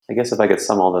I guess if I could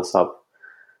sum all this up,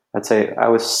 I'd say I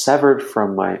was severed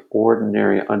from my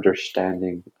ordinary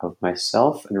understanding of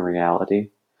myself and reality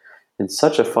in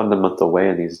such a fundamental way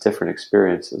in these different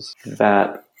experiences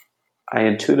that I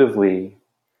intuitively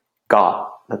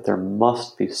got that there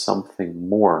must be something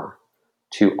more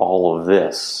to all of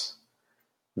this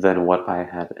than what I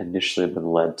had initially been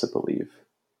led to believe.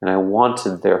 And I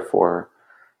wanted, therefore,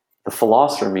 the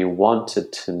philosopher in me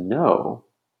wanted to know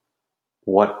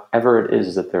whatever it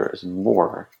is that there is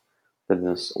more than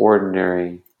this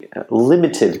ordinary,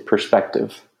 limited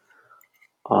perspective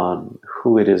on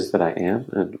who it is that I am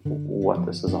and what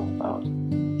this is all about.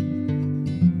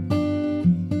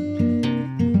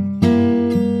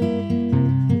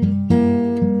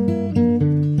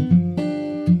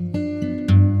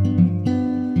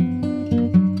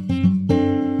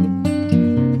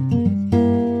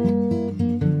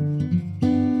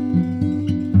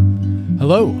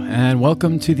 Hello, and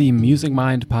welcome to the Musing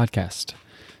Mind podcast.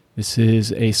 This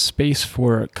is a space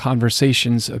for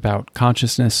conversations about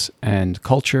consciousness and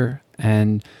culture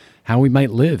and how we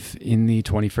might live in the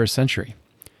 21st century.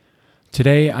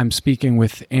 Today, I'm speaking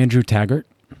with Andrew Taggart.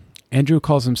 Andrew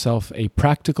calls himself a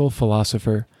practical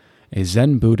philosopher, a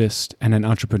Zen Buddhist, and an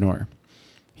entrepreneur.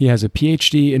 He has a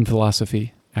PhD in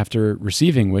philosophy, after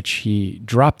receiving which he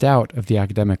dropped out of the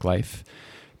academic life,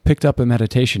 picked up a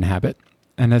meditation habit,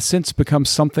 and has since become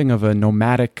something of a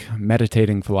nomadic,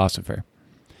 meditating philosopher.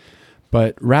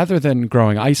 But rather than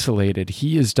growing isolated,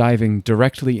 he is diving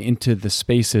directly into the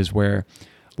spaces where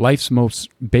life's most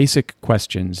basic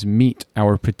questions meet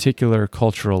our particular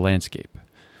cultural landscape.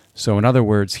 So in other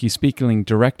words, he's speaking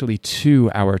directly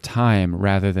to our time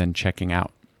rather than checking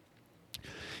out.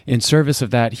 In service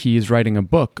of that, he is writing a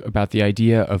book about the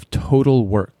idea of total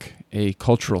work, a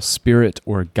cultural spirit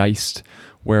or Geist,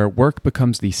 where work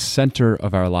becomes the center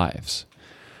of our lives.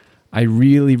 I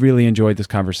really enjoyed this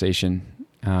conversation.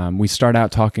 We start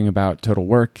out talking about total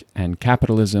work and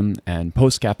capitalism and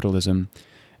post-capitalism.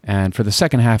 And for the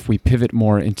second half, we pivot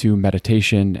more into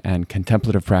meditation and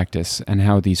contemplative practice and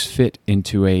how these fit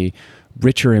into a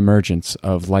richer emergence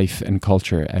of life and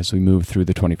culture as we move through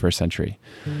the 21st century.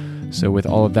 So with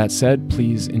all of that said,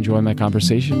 please enjoy my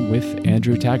conversation with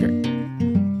Andrew Taggart.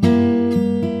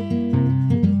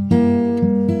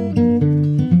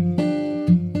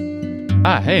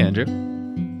 Hey, Andrew.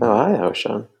 Oh, hi,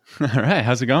 Hoshan. All right,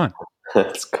 how's it going?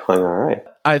 It's going all right.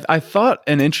 I thought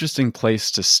an interesting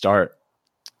place to start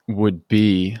would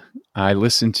be, I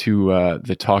listened to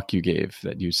the talk you gave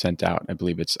that you sent out. I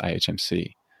believe it's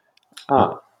IHMC.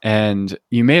 And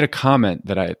you made a comment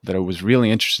that I was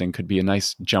really interesting, could be a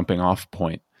nice jumping off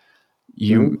point.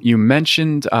 You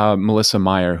mentioned Melissa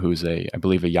Meyer, who's I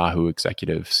believe a Yahoo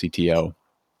executive CTO.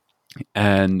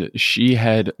 And she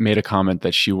had made a comment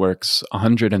that she works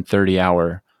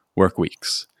 130-hour work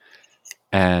weeks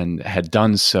and had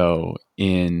done so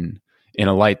in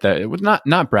a light that it was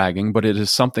not bragging, but it is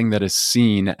something that is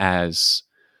seen as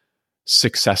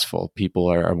successful. People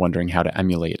are wondering how to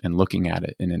emulate and looking at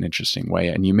it in an interesting way.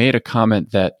 And you made a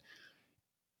comment that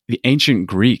the ancient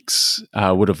Greeks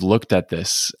would have looked at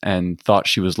this and thought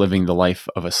she was living the life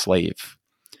of a slave.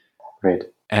 Right.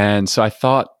 And so I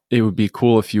thought it would be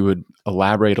cool if you would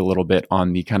elaborate a little bit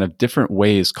on the kind of different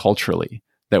ways culturally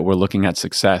that we're looking at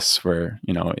success, where,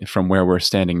 from where we're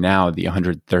standing now, the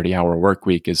 130-hour work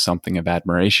week is something of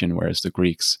admiration, whereas the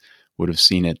Greeks would have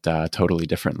seen it totally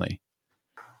differently.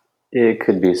 It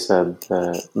could be said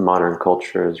that modern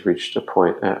culture has reached a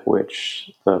point at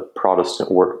which the Protestant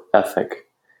work ethic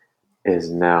is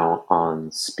now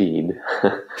on speed.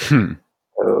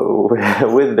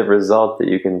 With the result that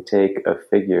you can take a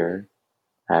figure,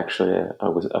 actually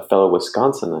a fellow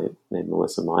Wisconsinite named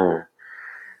Melissa Meyer,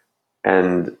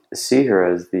 and see her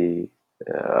as the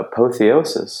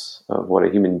apotheosis of what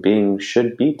a human being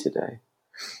should be today.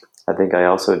 I think I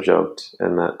also joked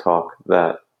in that talk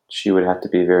that she would have to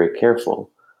be very careful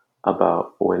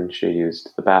about when she used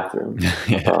the bathroom,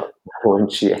 about when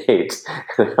she ate,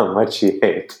 and how much she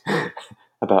ate,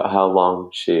 about how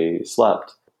long she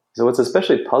slept. So what's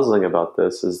especially puzzling about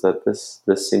this is that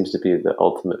this seems to be the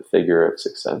ultimate figure of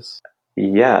success.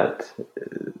 Yet,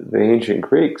 the ancient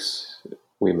Greeks,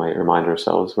 we might remind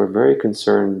ourselves, were very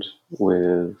concerned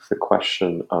with the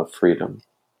question of freedom.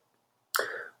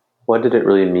 What did it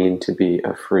really mean to be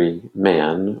a free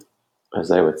man, as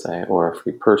they would say, or a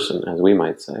free person, as we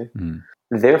might say?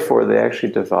 Therefore, they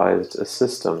actually devised a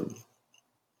system,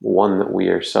 one that we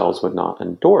ourselves would not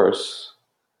endorse,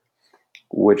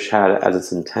 which had as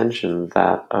its intention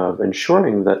that of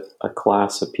ensuring that a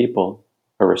class of people,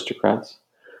 aristocrats,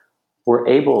 were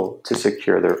able to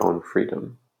secure their own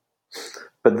freedom.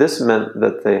 But this meant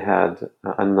that they had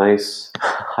a nice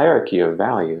hierarchy of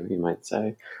value, you might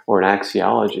say, or an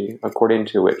axiology, according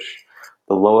to which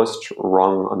the lowest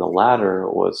rung on the ladder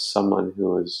was someone who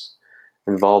was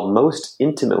involved most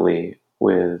intimately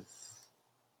with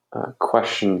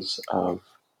questions of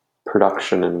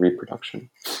production and reproduction.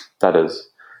 That is,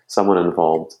 someone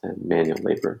involved in manual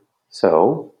labor.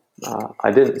 So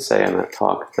I didn't say in that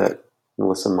talk that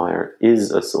Melissa Meyer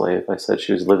is a slave. I said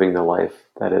she was living the life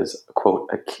that is, quote,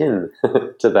 akin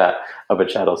to that of a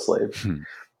chattel slave.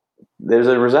 There's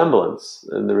a resemblance,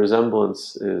 and the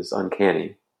resemblance is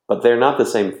uncanny, but they're not the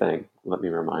same thing, let me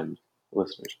remind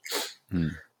listeners.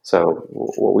 So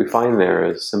what we find there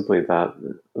is simply that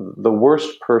the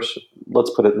worst person,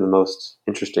 let's put it in the most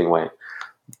interesting way,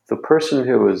 the person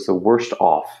who is the worst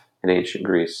off in ancient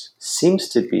Greece seems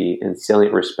to be, in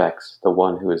salient respects, the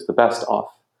one who is the best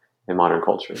off in modern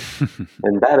culture.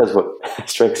 And that is what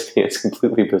strikes me as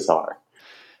completely bizarre.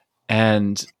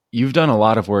 And you've done a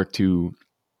lot of work to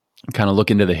kind of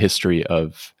look into the history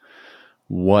of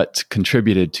what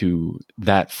contributed to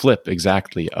that flip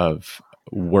exactly of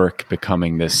work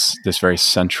becoming this very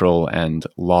central and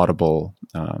laudable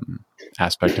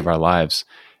aspect of our lives.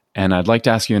 And I'd like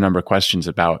to ask you a number of questions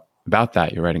about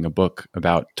that. You're writing a book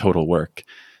about total work.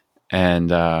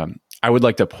 And I would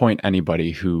like to point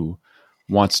anybody who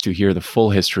wants to hear the full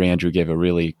history. Andrew gave a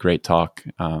really great talk,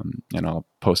 and I'll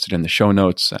post it in the show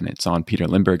notes, and it's on Peter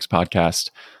Lindbergh's podcast,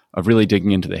 of really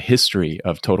digging into the history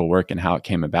of total work and how it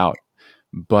came about.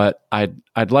 But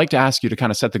I'd like to ask you to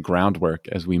kind of set the groundwork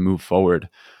as we move forward,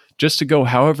 just to go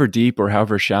however deep or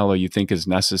however shallow you think is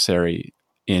necessary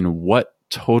in what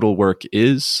total work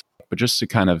is, but just to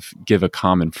kind of give a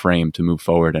common frame to move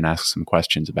forward and ask some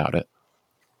questions about it.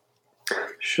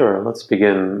 Sure. Let's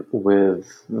begin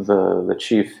with the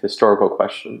chief historical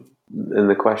question. And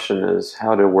the question is,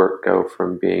 how did work go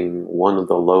from being one of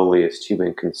the lowliest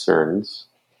human concerns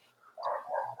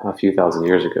a few thousand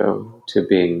years ago to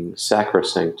being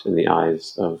sacrosanct in the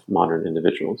eyes of modern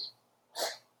individuals?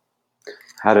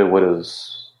 How did what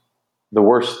is the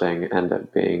worst thing end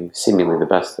up being seemingly the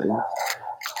best thing?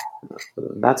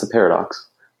 That's a paradox.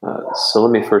 So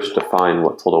let me first define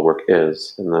what total work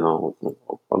is, and then I'll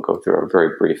go through a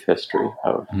very brief history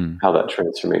of how that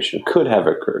transformation could have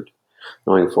occurred,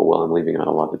 knowing full well I'm leaving out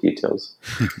a lot of details.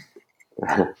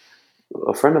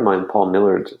 A friend of mine, Paul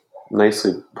Millard,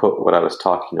 nicely put what I was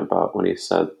talking about when he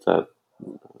said that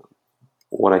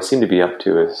what I seem to be up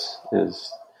to is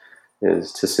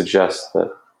to suggest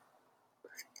that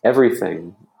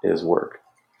everything is work.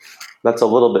 That's a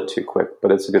little bit too quick,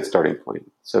 but it's a good starting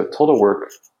point. So total work,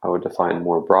 I would define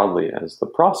more broadly as the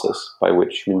process by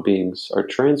which human beings are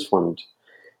transformed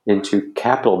into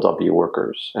capital W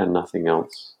workers and nothing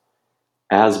else,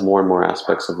 as more and more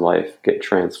aspects of life get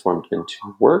transformed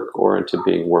into work or into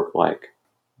being work-like.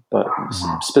 But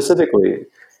specifically,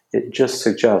 it just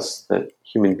suggests that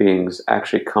human beings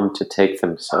actually come to take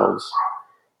themselves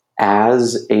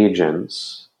as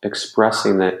agents,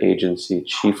 expressing that agency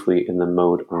chiefly in the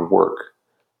mode of work,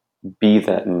 be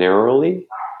that narrowly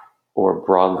or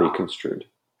broadly construed.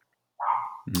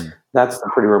 That's the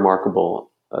pretty remarkable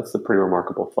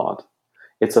thought.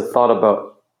 It's a thought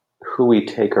about who we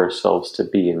take ourselves to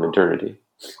be in modernity.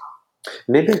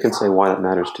 Maybe I can say why that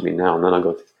matters to me now, and then I'll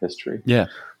go through history. Yeah.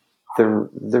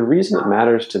 The reason it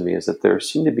matters to me is that there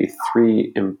seem to be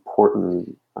three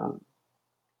important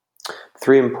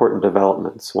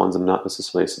developments, ones I'm not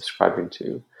necessarily subscribing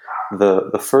to.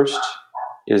 The first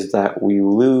is that we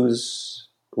lose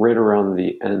right around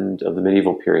the end of the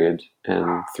medieval period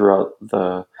and throughout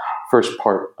the first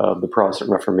part of the Protestant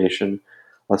Reformation,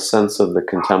 a sense of the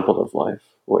contemplative life,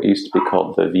 what used to be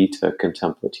called the vita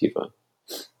contemplativa.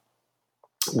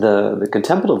 The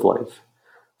contemplative life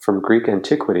from Greek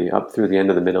antiquity up through the end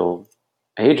of the Middle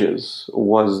Ages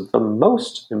was the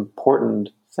most important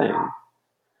thing.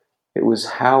 It was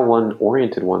how one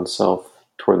oriented oneself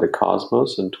toward the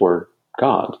cosmos and toward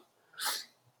God.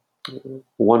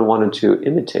 One wanted to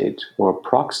imitate or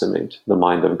approximate the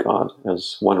mind of God,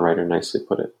 as one writer nicely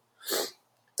put it.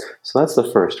 So that's the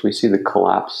first. We see the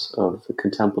collapse of the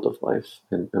contemplative life,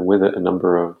 and with it a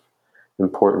number of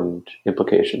important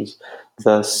implications.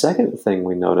 The second thing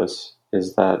we notice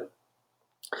is that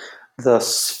the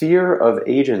sphere of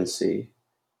agency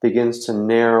begins to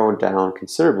narrow down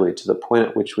considerably to the point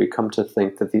at which we come to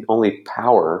think that the only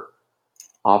power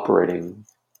operating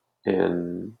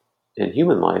in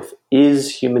human life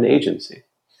is human agency.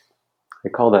 I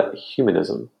call that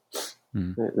humanism.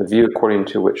 The view according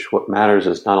to which what matters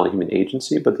is not only human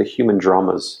agency, but the human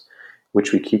dramas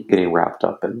which we keep getting wrapped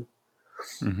up in.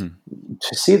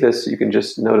 To see this, you can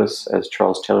just notice, as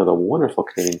Charles Taylor, the wonderful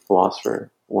Canadian philosopher,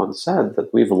 once said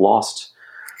that we've lost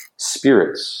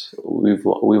spirits, we've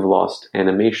lost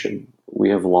animation, we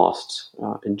have lost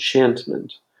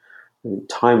enchantment. I mean,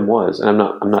 time was, and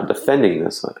I'm not defending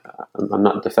this. I'm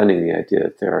not defending the idea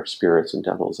that there are spirits and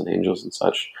devils and angels and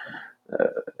such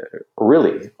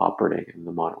really operating in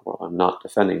the modern world. I'm not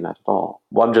defending that at all.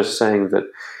 Well, I'm just saying that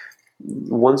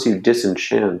once you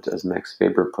disenchant, as Max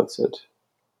Weber puts it,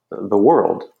 the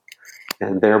world,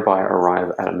 and thereby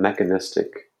arrive at a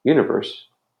mechanistic universe,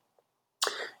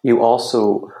 you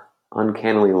also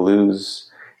uncannily lose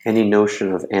any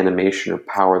notion of animation or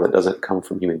power that doesn't come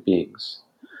from human beings.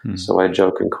 So I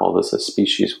joke and call this a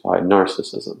species-wide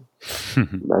narcissism.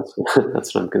 That's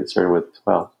what I'm concerned with as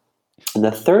well. And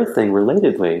the third thing,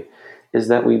 relatedly, is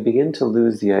that we begin to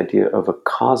lose the idea of a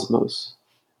cosmos.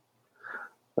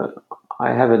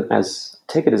 I have it as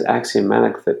take it as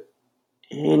axiomatic that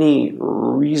any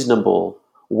reasonable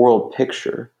world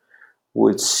picture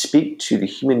would speak to the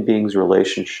human being's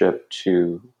relationship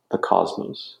to the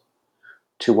cosmos,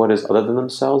 to what is other than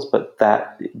themselves, but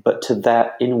to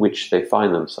that in which they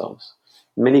find themselves.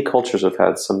 Many cultures have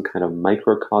had some kind of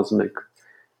microcosmic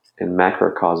and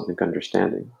macrocosmic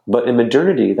understanding. But in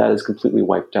modernity, that is completely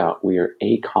wiped out. We are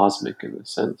acosmic in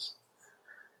this sense,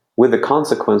 with the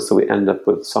consequence that we end up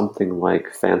with something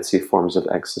like fancy forms of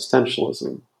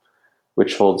existentialism,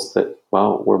 which holds that,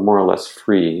 well, we're more or less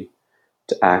free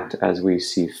to act as we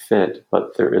see fit,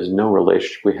 but there is no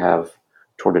relationship we have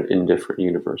toward an indifferent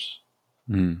universe.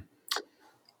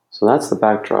 So that's the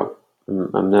backdrop.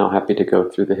 I'm now happy to go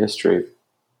through the history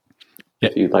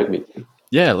if you'd like me to.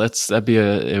 Yeah,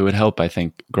 it would help, I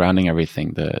think, grounding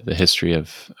everything, the history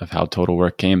of how total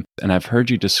work came. And I've heard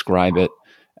you describe it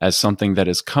as something that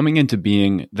is coming into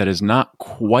being that is not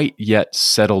quite yet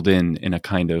settled in a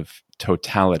kind of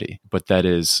totality, but that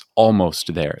is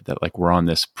almost there, that like we're on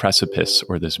this precipice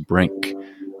or this brink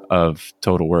of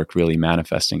total work really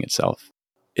manifesting itself.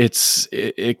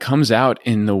 It comes out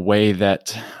in the way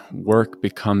that work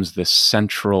becomes the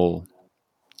central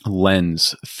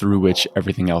lens through which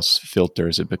everything else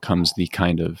filters. It becomes the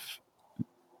kind of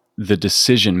the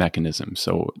decision mechanism.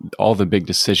 So all the big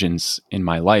decisions in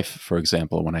my life, for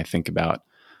example, when I think about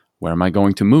where am I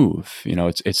going to move,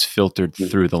 it's filtered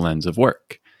through the lens of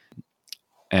work.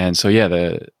 And so,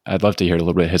 yeah, I'd love to hear a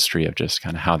little bit of history of just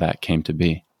kind of how that came to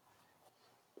be.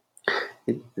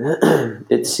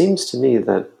 It seems to me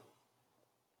that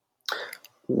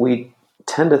we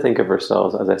tend to think of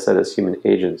ourselves, as I said, as human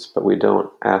agents, but we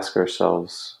don't ask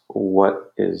ourselves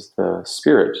what is the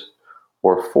spirit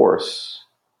or force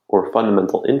or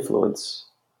fundamental influence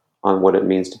on what it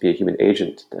means to be a human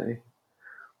agent today.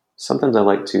 Sometimes I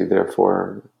like to,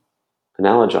 therefore,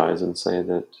 analogize and say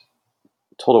that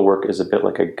total work is a bit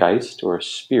like a Geist or a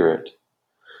spirit,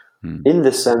 in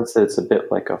the sense that it's a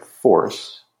bit like a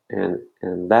force, and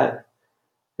that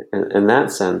in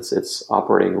that sense, it's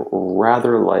operating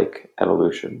rather like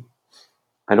evolution.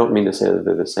 I don't mean to say that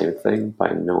they're the same thing,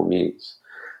 by no means.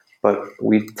 But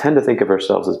we tend to think of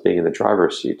ourselves as being in the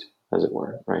driver's seat, as it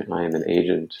were, right? I am an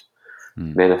agent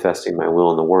manifesting my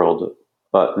will in the world.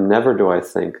 But never do I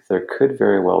think there could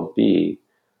very well be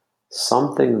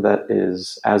something that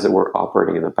is, as it were,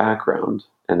 operating in the background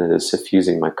and that is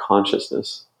suffusing my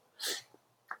consciousness.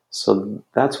 So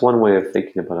that's one way of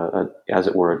thinking about as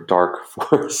it were, a dark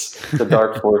force. The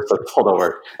dark force of total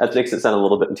work. That makes it sound a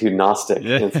little bit too Gnostic.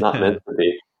 Yeah. It's not meant to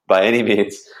be by any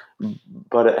means,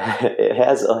 but it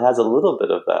has a little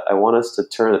bit of that. I want us to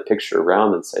turn the picture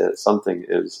around and say that something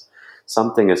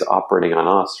is operating on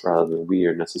us rather than we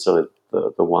are necessarily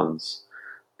the ones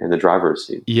in the driver's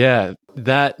seat. Yeah,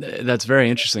 that's very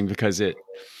interesting because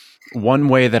one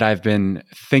way that I've been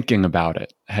thinking about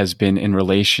it has been in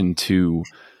relation to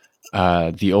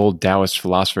the old Taoist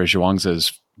philosopher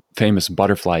Zhuangzi's famous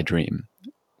butterfly dream,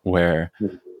 where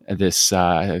this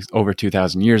over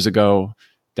 2,000 years ago,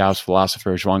 Taoist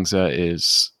philosopher Zhuangzi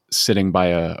is sitting by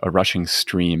a rushing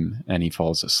stream and he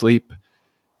falls asleep.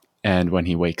 And when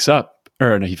he wakes up,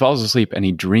 he falls asleep and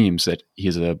he dreams that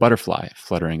he's a butterfly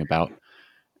fluttering about.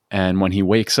 And when he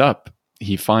wakes up,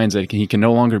 he finds that he can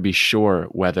no longer be sure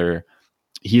whether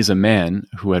he's a man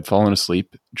who had fallen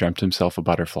asleep, dreamt himself a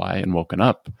butterfly and woken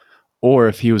up, or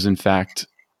if he was in fact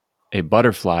a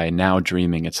butterfly now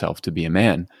dreaming itself to be a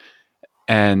man.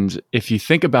 And if you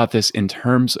think about this in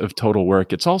terms of total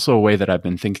work, it's also a way that I've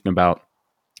been thinking about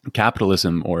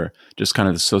capitalism or just kind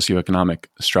of the socioeconomic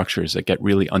structures that get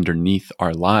really underneath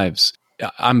our lives.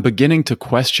 I'm beginning to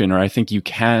question, or I think you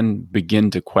can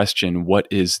begin to question, what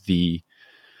is the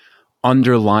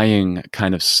underlying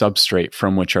kind of substrate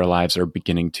from which our lives are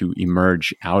beginning to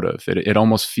emerge out of. It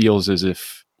almost feels as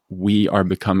if we are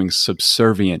becoming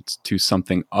subservient to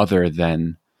something other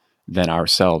than than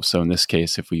ourselves. So in this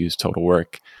case, if we use total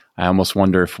work, I almost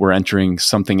wonder if we're entering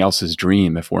something else's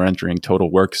dream, if we're entering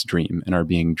total work's dream and are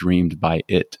being dreamed by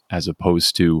it, as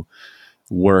opposed to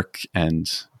work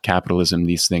and capitalism,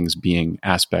 these things being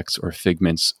aspects or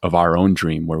figments of our own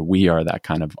dream, where we are that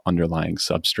kind of underlying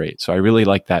substrate. So I really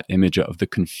like that image of the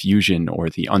confusion or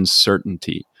the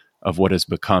uncertainty of what has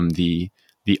become the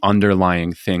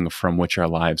underlying thing from which our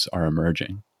lives are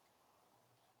emerging.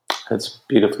 That's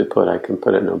beautifully put. I can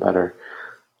put it no better.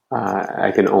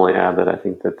 I can only add that I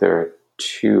think that there are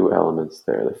two elements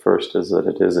there. The first is that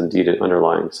it is indeed an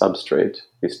underlying substrate,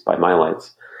 at least by my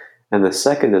lights. And the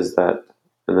second is that,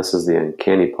 and this is the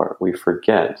uncanny part, we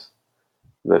forget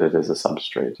that it is a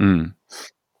substrate.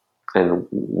 And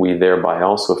we thereby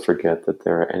also forget that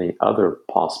there are any other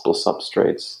possible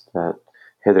substrates that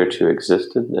hitherto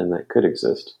existed and that could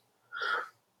exist.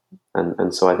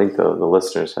 And so I think the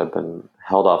listeners have been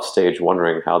held off stage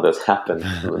wondering how this happened.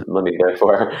 Let me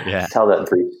therefore tell that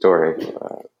brief story.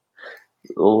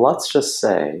 Let's just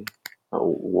say,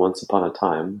 once upon a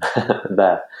time,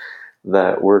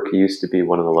 that work used to be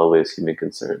one of the lowliest human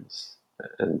concerns.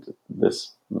 And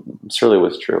this surely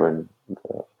was true in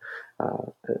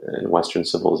Western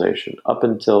civilization, up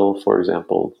until, for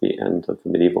example, the end of the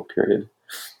medieval period.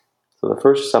 So the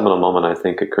first seminal moment, I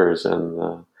think, occurs in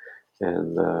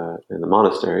the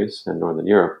monasteries in Northern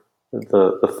Europe.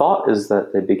 The thought is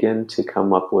that they begin to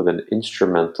come up with an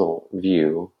instrumental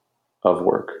view of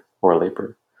work or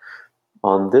labor.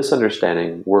 On this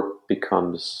understanding, work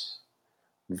becomes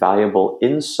valuable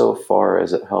insofar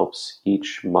as it helps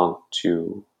each monk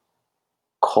to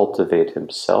cultivate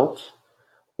himself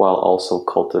while also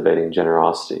cultivating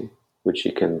generosity, which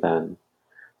he can then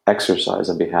exercise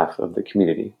on behalf of the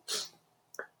community.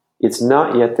 It's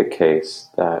not yet the case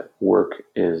that work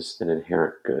is an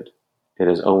inherent good. It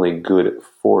is only good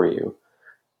for you.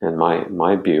 And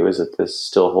my view is that this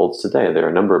still holds today. There are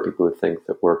a number of people who think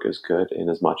that work is good in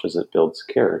as much as it builds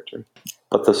character.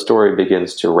 But the story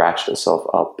begins to ratchet itself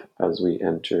up as we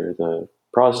enter the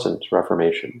Protestant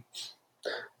Reformation.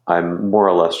 I'm more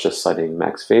or less just citing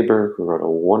Max Weber, who wrote a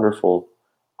wonderful,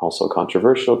 also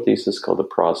controversial thesis called The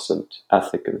Protestant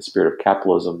Ethic in the Spirit of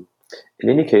Capitalism. In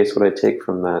any case, what I take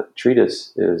from that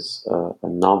treatise is a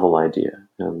novel idea.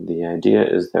 And the idea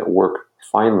is that work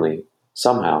finally,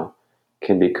 somehow,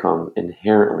 can become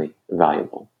inherently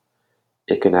valuable.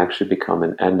 It can actually become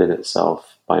an end in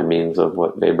itself by means of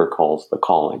what Weber calls the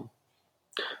calling.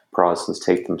 Protestants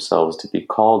take themselves to be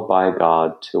called by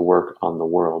God to work on the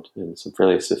world in some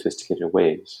fairly sophisticated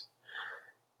ways.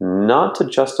 Not to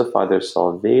justify their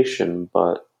salvation,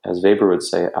 but, as Weber would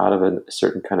say, out of a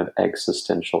certain kind of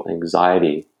existential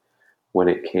anxiety when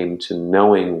it came to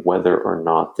knowing whether or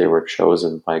not they were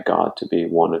chosen by God to be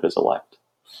one of his elect.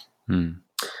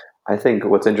 I think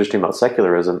what's interesting about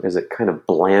secularism is it kind of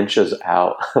blanches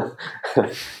out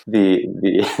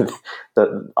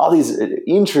all these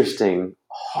interesting,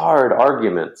 hard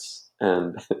arguments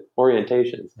and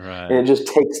orientations, right. And it just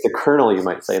takes the kernel, you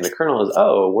might say, and the kernel is,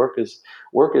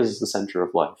 work is the center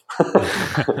of life.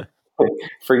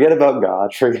 Forget about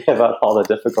God, forget about all the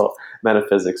difficult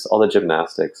metaphysics, all the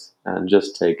gymnastics, and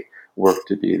just take work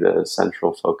to be the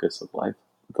central focus of life.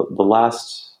 The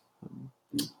last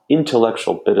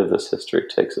intellectual bit of this history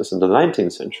takes us into the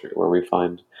 19th century, where we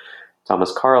find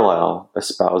Thomas Carlyle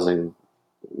espousing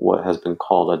what has been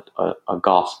called a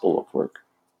gospel of work.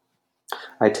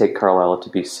 I take Carlyle to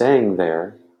be saying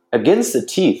there, against the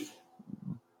teeth,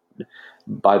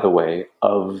 by the way,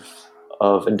 of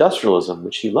industrialism,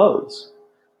 which he loathes,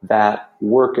 that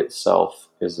work itself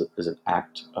is an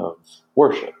act of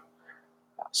worship.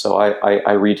 So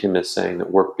I read him as saying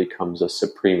that work becomes a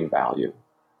supreme value.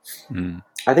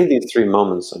 I think these three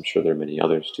moments, I'm sure there are many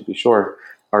others to be sure,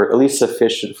 are at least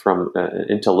sufficient from an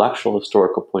intellectual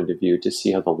historical point of view to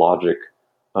see how the logic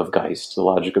of Geist, the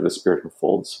logic of the Spirit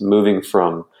unfolds, moving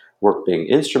from work being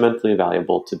instrumentally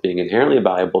valuable to being inherently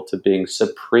valuable to being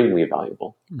supremely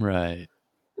valuable. Right.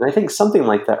 And I think something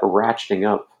like that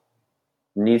ratcheting up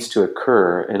needs to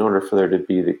occur in order for there to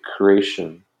be the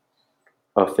creation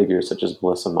of figures such as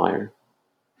Melissa Meyer.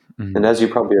 And as you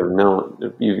probably have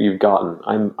known, you've gotten,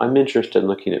 I'm interested in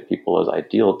looking at people as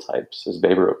ideal types, as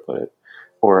Weber would put it,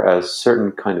 or as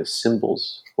certain kind of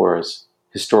symbols, or as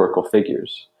historical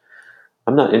figures.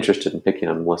 I'm not interested in picking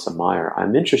on Melissa Meyer.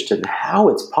 I'm interested in how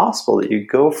it's possible that you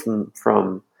go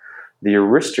from the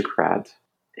aristocrat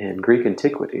in Greek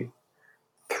antiquity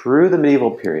through the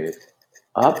medieval period,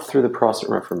 up through the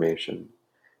Protestant Reformation,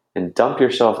 and dump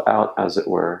yourself out, as it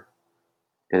were,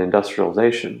 in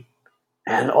industrialization.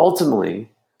 And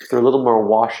ultimately, through a little more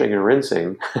washing and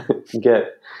rinsing,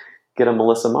 get a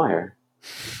Melissa Meyer.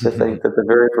 to think that the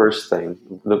very first thing,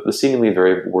 the seemingly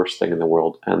very worst thing in the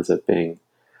world, ends up being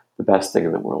the best thing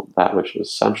in the world, that which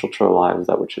is central to our lives,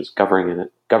 that which is governing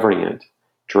it,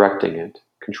 directing it,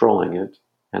 controlling it,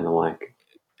 and the like.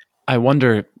 I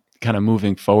wonder, kind of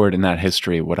moving forward in that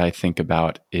history, what I think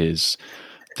about is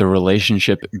the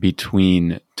relationship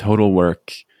between total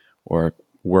work, or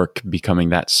work becoming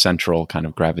that central kind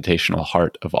of gravitational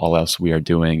heart of all else we are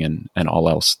doing and all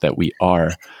else that we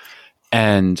are,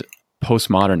 and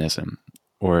postmodernism,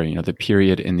 or the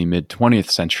period in the mid 20th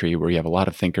century where you have a lot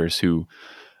of thinkers who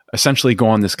essentially go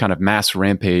on this kind of mass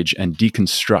rampage and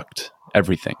deconstruct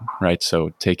everything, right?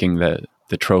 So taking the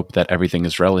trope that everything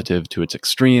is relative to its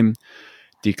extreme,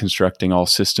 deconstructing all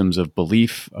systems of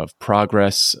belief, of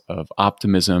progress, of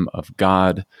optimism, of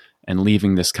God, and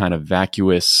leaving this kind of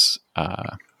vacuous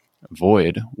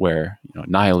void where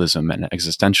nihilism and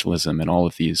existentialism and all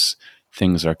of these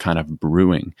things are kind of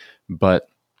brewing. But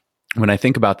when I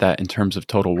think about that in terms of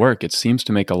total work, it seems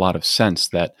to make a lot of sense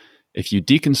that if you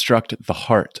deconstruct the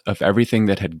heart of everything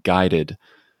that had guided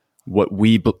what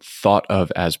we thought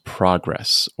of as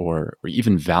progress or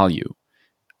even value,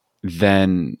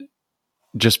 then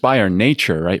just by our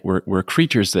nature, right, we're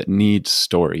creatures that need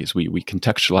stories. We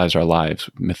contextualize our lives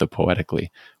mythopoetically,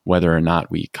 whether or not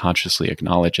we consciously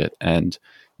acknowledge it. And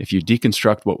if you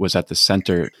deconstruct what was at the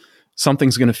center,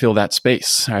 something's going to fill that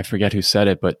space. I forget who said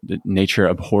it, but nature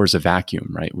abhors a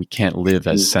vacuum, right? We can't live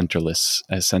as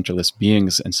centerless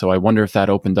beings. And so I wonder if that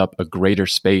opened up a greater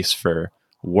space for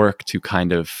work to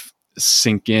kind of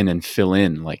sink in and fill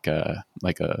in like a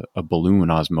balloon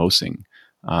osmosing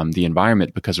the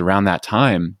environment, because around that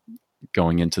time,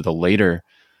 going into the later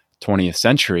 20th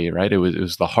century, right, it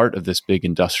was the heart of this big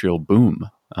industrial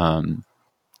boom.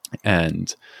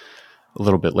 And a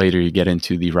little bit later, you get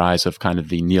into the rise of kind of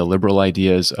the neoliberal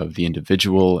ideas of the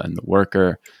individual and the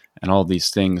worker and all these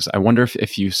things. I wonder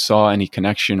if you saw any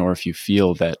connection, or if you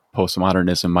feel that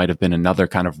postmodernism might have been another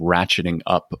kind of ratcheting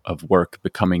up of work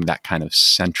becoming that kind of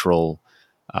central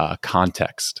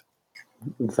context.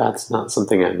 That's not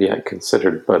something I've yet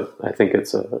considered, but I think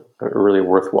it's a really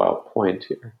worthwhile point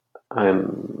here.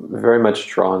 I'm very much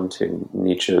drawn to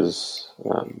Nietzsche's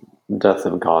death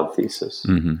of God thesis.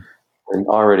 Mm-hmm. And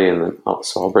already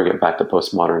so I'll bring it back to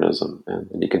postmodernism and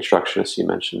the deconstructionists you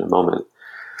mentioned in a moment.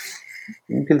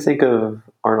 You can think of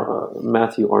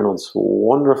Matthew Arnold's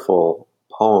wonderful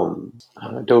poem,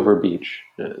 Dover Beach.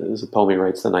 It's a poem he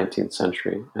writes in the 19th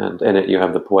century. And in it you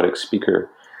have the poetic speaker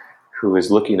who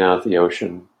is looking out at the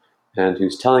ocean and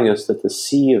who's telling us that the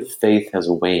sea of faith has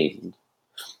waned.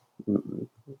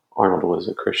 Arnold was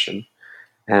a Christian.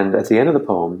 And at the end of the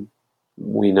poem,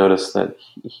 we notice that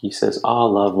he says, "Ah,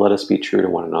 love, let us be true to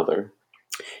one another."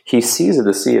 He sees that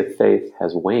the sea of faith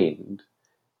has waned,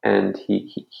 and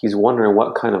he's wondering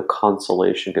what kind of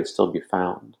consolation could still be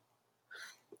found.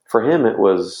 For him, it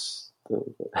was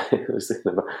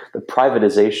the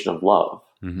privatization of love,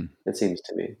 mm-hmm. It seems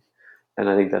to me. And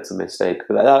I think that's a mistake.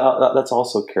 But that's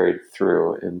also carried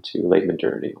through into late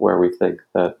modernity, where we think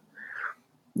that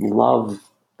love,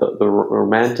 the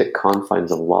romantic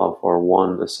confines of love, are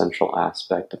one essential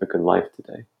aspect of a good life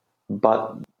today.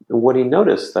 But what he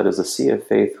noticed, that is a sea of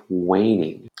faith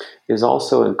waning, is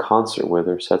also in concert with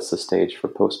or sets the stage for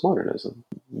postmodernism.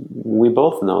 We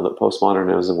both know that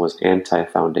postmodernism was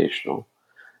anti-foundational.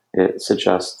 It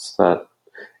suggests that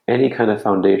any kind of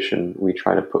foundation we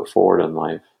try to put forward in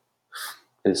life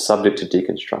is subject to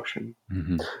deconstruction.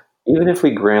 Mm-hmm. Even if we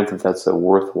grant that that's a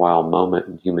worthwhile moment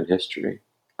in human history,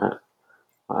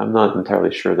 I'm not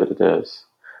entirely sure that it is.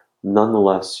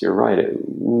 Nonetheless, you're right. It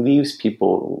leaves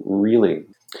people reeling,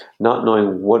 not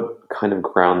knowing what kind of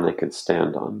ground they could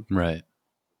stand on. Right.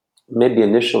 Maybe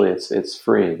initially it's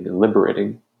freeing and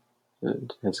liberating,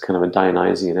 and it's kind of a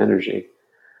Dionysian energy.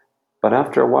 But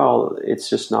after a while, it's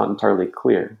just not entirely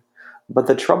clear. But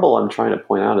the trouble I'm trying to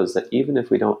point out is that even if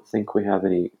we don't think we have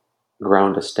any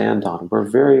ground to stand on, we're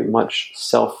very much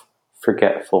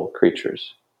self-forgetful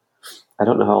creatures. I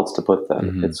don't know how else to put that.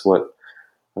 Mm-hmm. It's what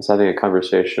I was having a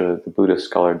conversation with the Buddhist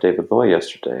scholar David Loy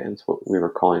yesterday, and it's what we were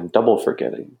calling double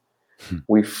forgetting.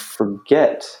 We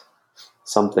forget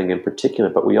something in particular,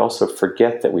 but we also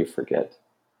forget that we forget.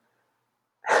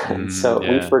 And so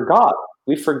we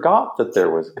forgot that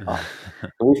there was God.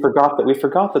 And we forgot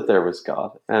that there was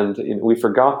God. And we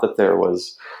forgot that there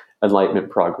was Enlightenment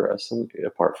progress, and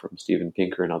apart from Steven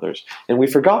Pinker and others. And we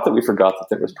forgot that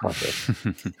there was progress.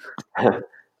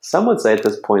 Some would say at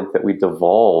this point that we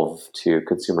devolve to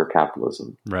consumer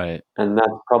capitalism. Right. And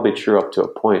that's probably true up to a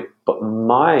point. But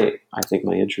I think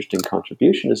my interesting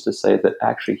contribution is to say that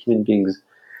actually human beings,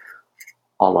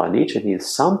 a la Nietzsche, need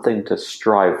something to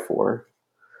strive for,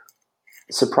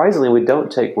 surprisingly, we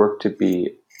don't take work to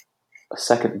be a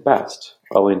second best,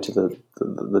 owing to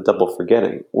the double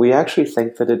forgetting. We actually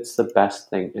think that it's the best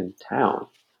thing in town.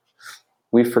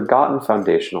 We've forgotten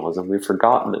foundationalism. We've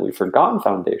forgotten that we've forgotten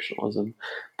foundationalism.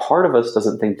 Part of us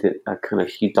doesn't think that a kind of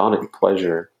hedonic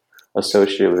pleasure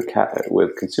associated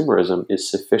with consumerism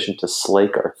is sufficient to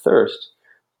slake our thirst.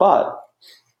 But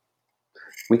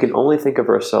we can only think of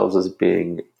ourselves as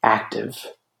being active,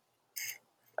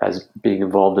 as being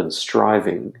involved in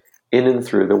striving in and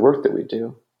through the work that we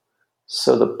do.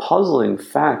 So the puzzling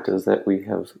fact is that we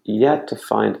have yet to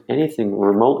find anything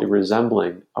remotely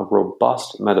resembling a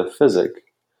robust metaphysic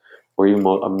or even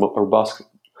a robust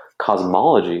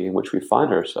cosmology in which we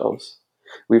find ourselves.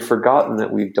 We've forgotten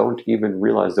that we don't even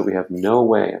realize that we have no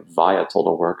way via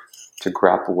total work to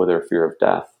grapple with our fear of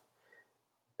death.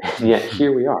 And yet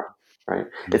here we are, right?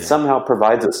 Yeah. It somehow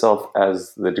provides itself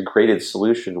as the degraded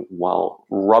solution while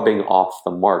rubbing off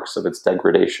the marks of its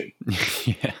degradation.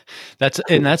 Yeah,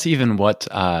 that's even what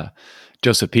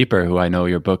Joseph Pieper, who I know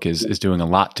your book is doing a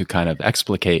lot to kind of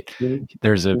explicate. Mm-hmm.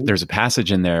 There's a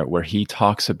passage in there where he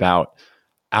talks about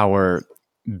our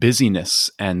busyness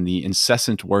and the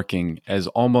incessant working as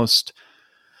almost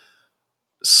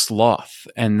sloth,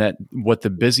 and that what the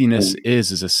busyness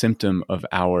is a symptom of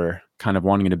our kind of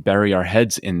wanting to bury our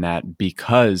heads in that,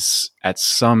 because at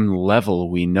some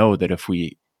level we know that if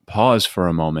we pause for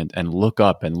a moment and look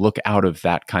up and look out of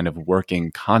that kind of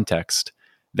working context,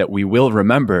 that we will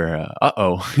remember,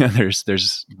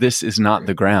 there's this is not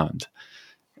the ground.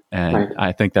 And right.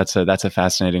 I think that's a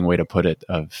fascinating way to put it,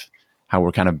 of how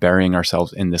we're kind of burying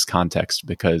ourselves in this context,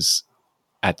 because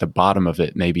at the bottom of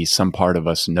it, maybe some part of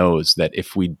us knows that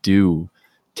if we do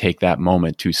take that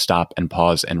moment to stop and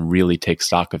pause and really take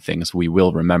stock of things, we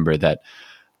will remember that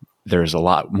there's a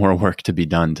lot more work to be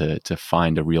done to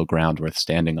find a real ground worth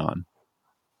standing on.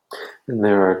 And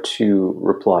there are two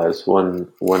replies, one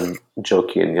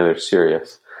jokey and the other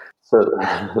serious. So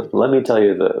let me tell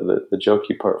you the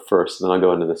jokey part first, and then I'll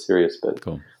go into the serious bit.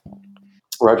 Cool.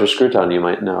 Roger Scruton, you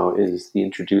might know, is the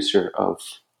introducer of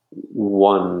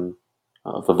one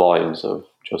of the volumes of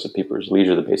Joseph Pieper's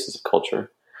Leisure, the Basis of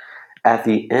Culture. At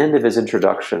the end of his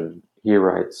introduction, he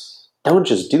writes, "Don't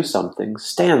just do something,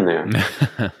 stand there."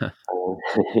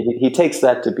 He takes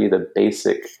that to be the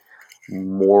basic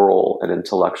moral and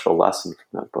intellectual lesson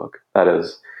from that book. That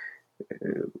is,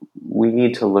 we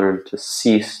need to learn to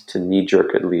cease to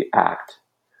knee-jerkedly act.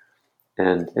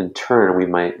 And in turn, we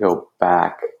might go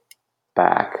back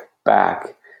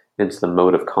into the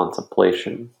mode of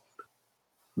contemplation.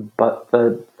 But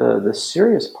the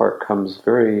serious part comes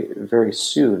very, very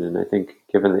soon. And I think,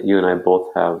 given that you and I both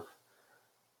have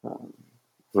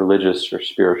religious or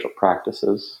spiritual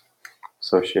practices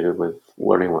associated with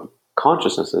learning what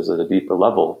consciousness is at a deeper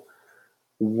level,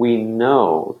 we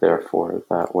know, therefore,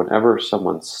 that whenever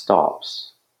someone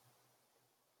stops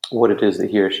what it is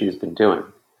that he or she has been doing,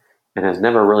 and has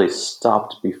never really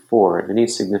stopped before in any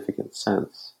significant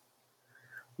sense,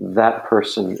 that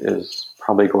person is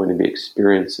probably going to be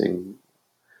experiencing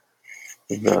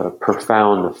the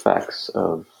profound effects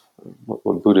of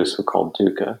what Buddhists would call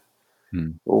dukkha.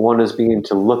 One is beginning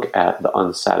to look at the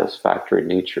unsatisfactory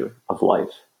nature of life.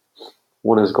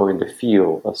 One is going to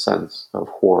feel a sense of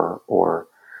horror or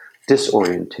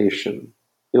disorientation,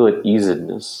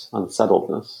 ill-at-easedness,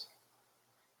 unsettledness.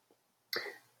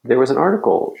 There was an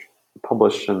article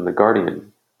published in The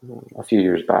Guardian a few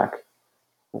years back,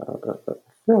 a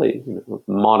fairly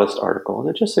modest article, and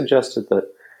it just suggested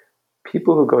that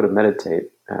people who go to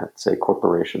meditate at, say,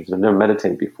 corporations and have never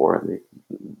meditated before, and they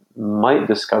might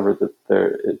discover that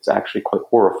it's actually quite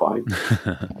horrifying.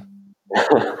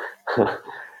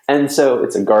 And so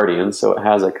it's a Guardian, so it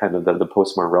has a kind of the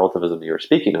postmodern relativism that you were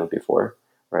speaking of before,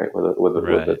 right? With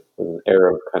an air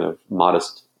of kind of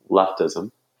modest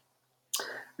leftism.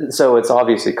 And so it's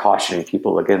obviously cautioning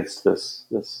people against this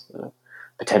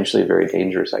potentially very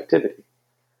dangerous activity.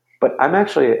 But I'm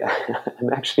actually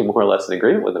more or less in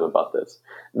agreement with them about this.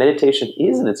 Meditation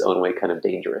is in its own way kind of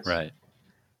dangerous. Right.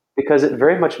 Because it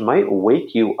very much might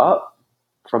wake you up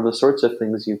from the sorts of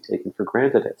things you've taken for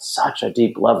granted at such a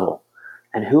deep level.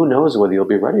 And who knows whether you'll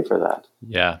be ready for that.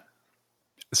 Yeah.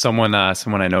 Someone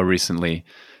I know recently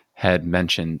had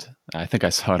mentioned, I think I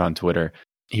saw it on Twitter,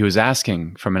 he was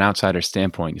asking from an outsider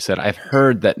standpoint. He said, "I've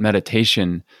heard that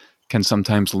meditation can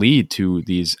sometimes lead to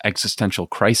these existential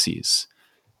crises.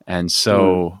 And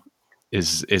so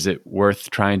is it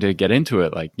worth trying to get into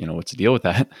it? Like, what's the deal with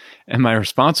that?" And my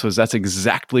response was, that's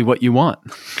exactly what you want.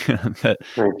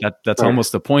 That's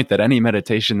almost the point, that any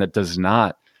meditation that does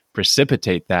not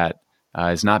precipitate that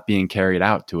is not being carried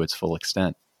out to its full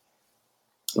extent.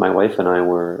 My wife and I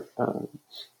were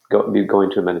be going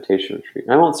to a meditation retreat.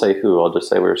 I won't say who, I'll just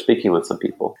say we were speaking with some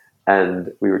people.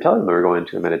 And we were telling them we were going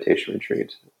to a meditation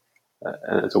retreat.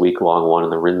 And it's a week-long one in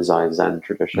the Rinzai Zen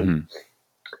tradition.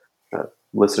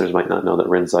 Listeners might not know that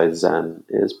Rinzai Zen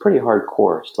is pretty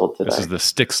hardcore still today. This is the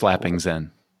stick-slapping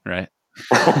Zen, right?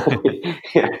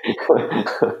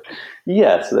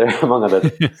 Yes, they're among other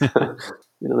things.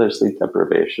 There's sleep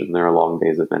deprivation. There are long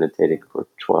days of meditating for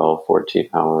 12, 14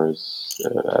 hours.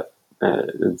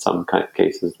 In some kind of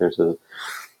cases, there's a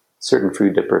certain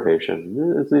food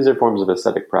deprivation. These are forms of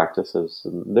ascetic practices,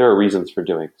 and there are reasons for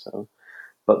doing so.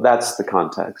 But that's the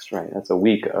context, right? That's a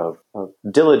week of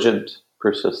diligent,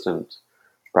 persistent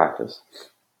practice.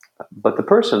 But the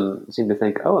person seemed to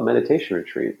think, a meditation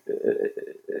retreat,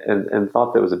 and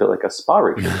thought that it was a bit like a spa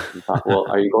retreat. And thought, well,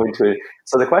 are you going to?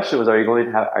 So the question was, are you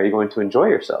going to enjoy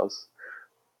yourselves?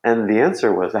 And the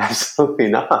answer was absolutely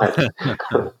not.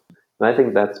 And I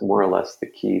think that's more or less the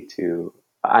key to.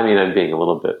 I mean, I'm being a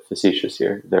little bit facetious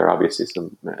here. There are obviously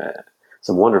some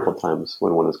wonderful times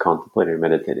when one is contemplating or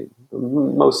meditating,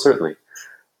 most certainly.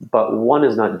 But one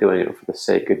is not doing it for the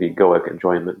sake of egoic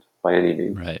enjoyment by any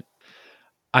means. Right.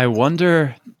 I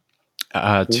wonder,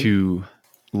 to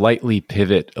lightly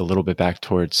pivot a little bit back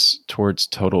towards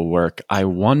total work, I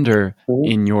wonder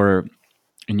in your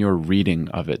reading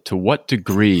of it, to what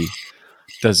degree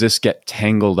does this get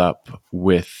tangled up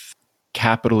with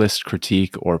capitalist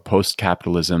critique or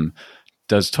post-capitalism?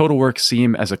 Does total work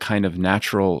seem as a kind of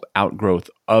natural outgrowth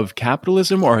of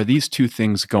capitalism, or are these two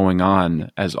things going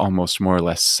on as almost more or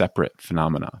less separate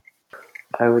phenomena?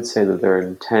 I would say that they're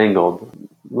entangled.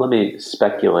 Let me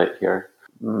speculate here.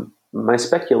 My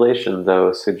speculation,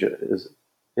 though, is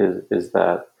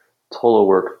that total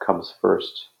work comes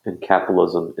first, and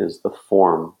capitalism is the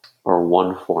form, or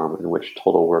one form, in which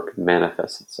total work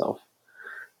manifests itself.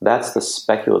 That's the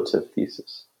speculative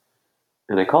thesis.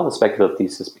 And I call it a speculative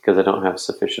thesis because I don't have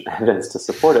sufficient evidence to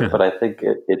support it, but I think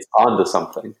it's onto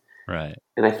something. Right.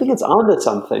 And I think it's onto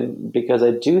something because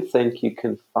I do think you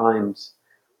can find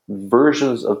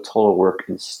versions of total work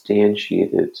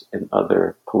instantiated in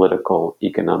other political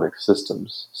economic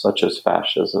systems, such as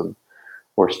fascism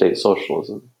or state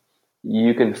socialism.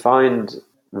 You can find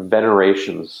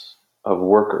venerations of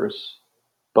workers,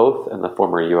 both in the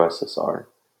former USSR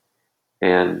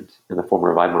and in the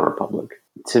former Weimar Republic.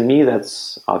 To me,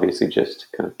 that's obviously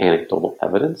just kind of anecdotal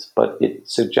evidence, but it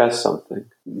suggests something.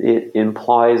 It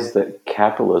implies that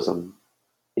capitalism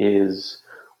is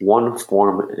one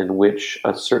form in which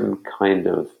a certain kind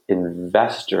of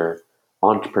investor,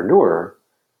 entrepreneur,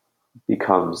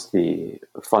 becomes the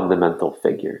fundamental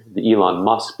figure. The Elon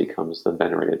Musk becomes the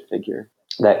venerated figure.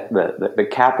 That the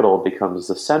capital becomes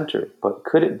the center. But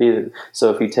could it be that, so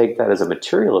if you take that as a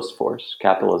materialist force,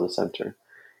 capital as a center,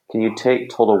 can you take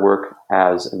total work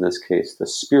as, in this case, the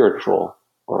spiritual,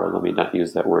 or let me not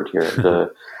use that word here,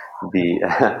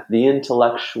 the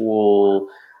intellectual,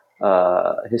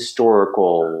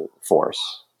 historical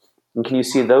force? And can you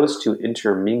see those two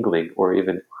intermingling or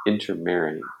even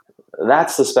intermarrying?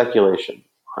 That's the speculation.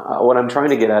 What I'm trying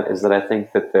to get at is that I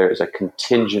think that there's a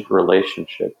contingent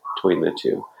relationship between the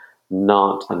two,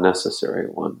 not a necessary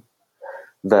one.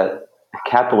 That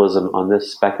capitalism, on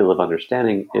this speculative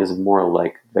understanding, is more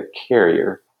like the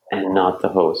carrier and not the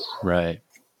host. Right.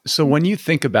 So when you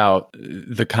think about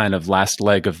the kind of last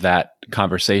leg of that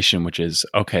conversation, which is,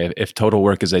 okay, if total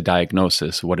work is a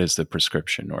diagnosis, what is the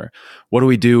prescription? Or what do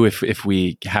we do if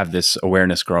we have this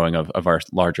awareness growing of our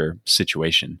larger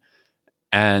situation?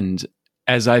 And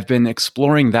as I've been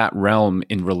exploring that realm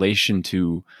in relation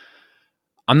to,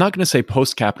 I'm not going to say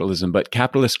post-capitalism, but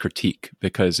capitalist critique,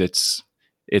 because it's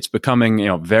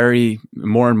becoming, very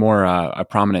more and more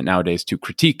prominent nowadays to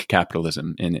critique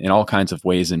capitalism in all kinds of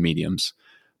ways and mediums.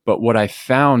 But what I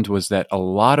found was that a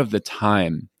lot of the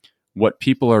time, what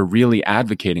people are really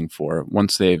advocating for,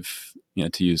 once they've,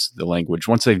 to use the language,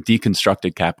 once they've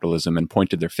deconstructed capitalism and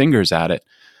pointed their fingers at it,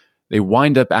 they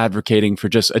wind up advocating for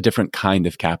just a different kind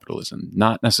of capitalism,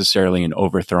 not necessarily an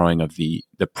overthrowing of the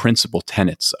principal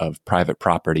tenets of private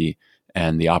property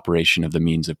and the operation of the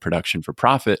means of production for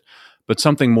profit, but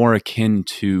something more akin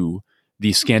to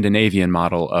the Scandinavian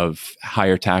model of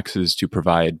higher taxes to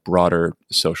provide broader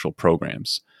social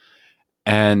programs.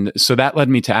 And so that led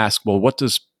me to ask, well, what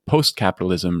does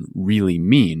post-capitalism really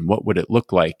mean? What would it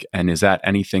look like? And is that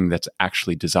anything that's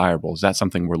actually desirable? Is that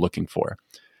something we're looking for?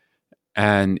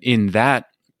 And in that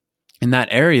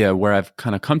area where I've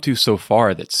kind of come to so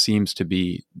far, that seems to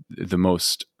be the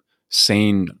most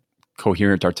sane,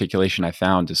 coherent articulation I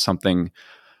found is something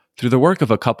through the work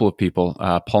of a couple of people.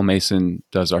 Paul Mason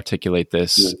does articulate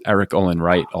this. Eric Olin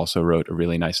Wright also wrote a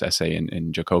really nice essay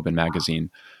in Jacobin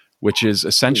magazine, which is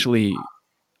essentially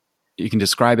you can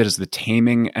describe it as the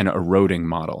taming and eroding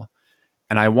model.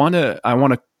 And I want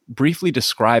to briefly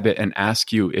describe it and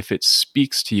ask you if it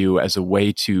speaks to you as a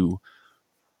way to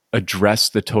address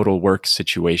the total work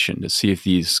situation, to see if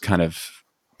these kind of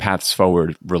paths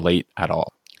forward relate at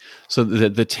all. So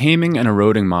the taming and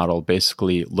eroding model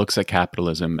basically looks at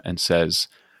capitalism and says,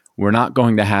 we're not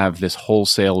going to have this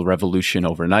wholesale revolution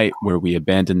overnight where we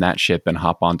abandon that ship and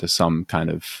hop onto some kind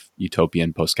of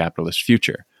utopian post-capitalist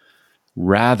future.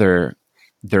 Rather,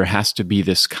 there has to be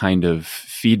this kind of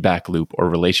feedback loop or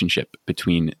relationship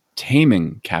between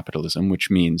taming capitalism,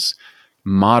 which means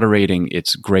moderating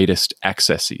its greatest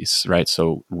excesses, right?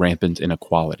 So rampant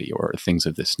inequality or things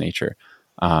of this nature,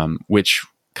 which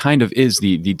kind of is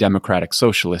the democratic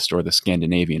socialist or the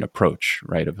Scandinavian approach,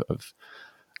 right? Of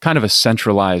kind of a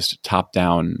centralized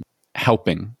top-down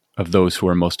helping of those who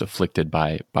are most afflicted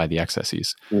by the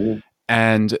excesses. Mm-hmm.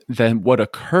 And then what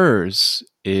occurs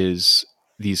is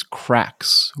these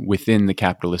cracks within the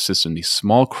capitalist system, these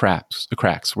small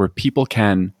cracks where people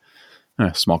can,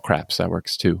 small craps, that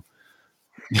works too.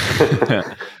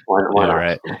 Why not?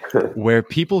 Right. Where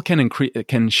people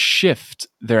can shift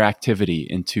their activity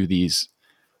into these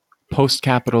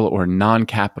post-capital or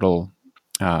non-capital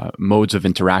modes of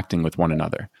interacting with one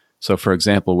another. So, for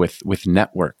example, with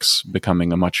networks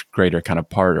becoming a much greater kind of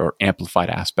part or amplified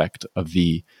aspect of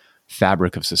the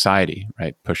fabric of society,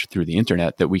 right, pushed through the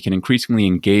internet, that we can increasingly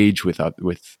engage with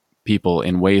people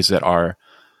in ways that are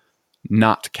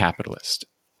not capitalist,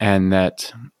 and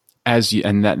that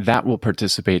that will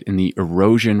participate in the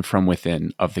erosion from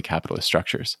within of the capitalist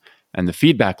structures. And the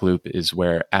feedback loop is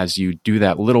where, as you do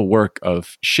that little work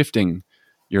of shifting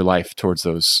your life towards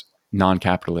those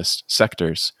non-capitalist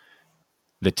sectors,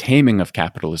 the taming of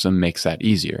capitalism makes that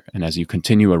easier. And as you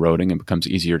continue eroding, it becomes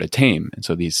easier to tame. And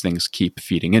so these things keep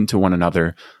feeding into one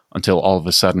another until all of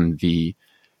a sudden the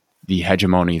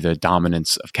hegemony, the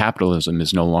dominance of capitalism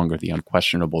is no longer the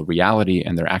unquestionable reality,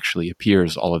 and there actually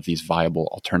appears all of these viable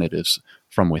alternatives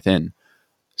from within.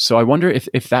 So I wonder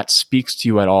if that speaks to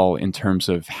you at all in terms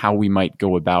of how we might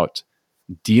go about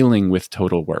dealing with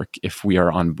total work if we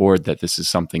are on board that this is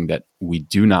something that we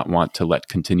do not want to let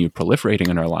continue proliferating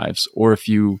in our lives, or if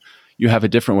you have a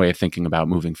different way of thinking about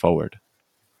moving forward.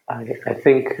 I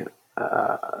think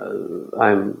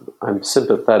I'm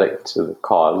sympathetic to the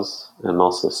cause. I'm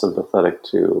also sympathetic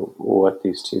to what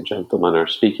these two gentlemen are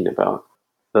speaking about.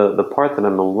 The part that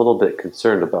I'm a little bit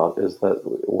concerned about is that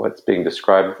what's being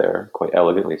described there, quite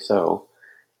elegantly so,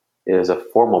 is a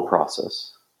formal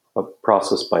process, a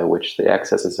process by which the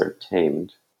excesses are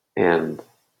tamed and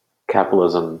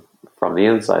capitalism from the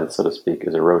inside, so to speak,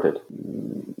 is eroded.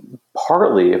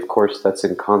 Partly, of course, that's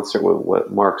in concert with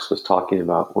what Marx was talking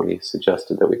about when he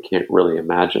suggested that we can't really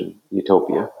imagine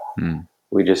utopia. Mm.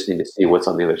 We just need to see what's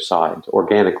on the other side,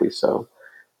 organically so,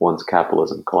 once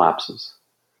capitalism collapses.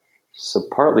 So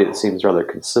partly it seems rather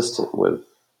consistent with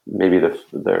maybe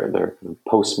their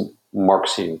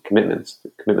post-Marxian commitments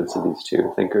of these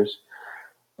two thinkers.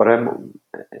 But I'm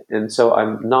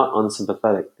not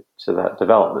unsympathetic to that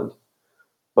development.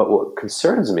 But what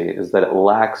concerns me is that it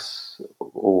lacks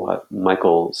what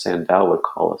Michael Sandel would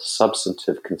call a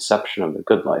substantive conception of the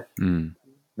good life. Mm.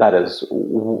 That is,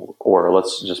 or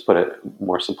let's just put it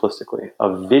more simplistically,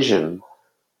 a vision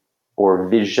or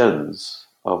visions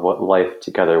of what life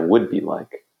together would be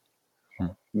like.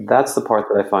 Mm. That's the part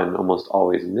that I find almost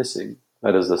always missing.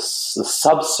 That is the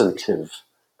substantive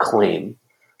claim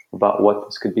about what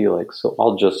this could be like. So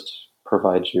I'll just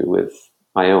provide you with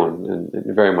my own, and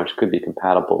it very much could be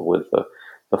compatible with the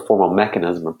formal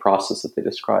mechanism or process that they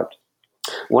described.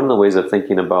 One of the ways of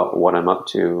thinking about what I'm up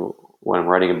to when I'm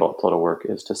writing about total work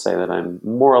is to say that I'm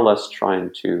more or less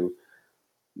trying to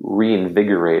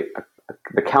reinvigorate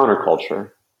the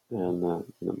counterculture in the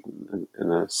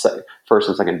first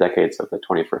and second decades of the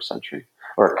 21st century,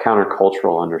 or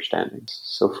countercultural understandings.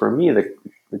 So for me, the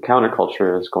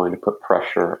counterculture is going to put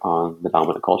pressure on the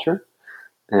dominant culture.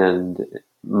 And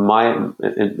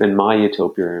in my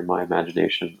utopia, in my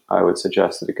imagination, I would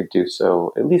suggest that it could do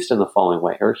so at least in the following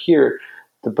way, or here,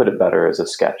 to put it better, as a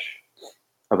sketch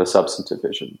of a substantive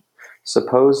vision.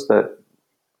 Suppose that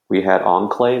we had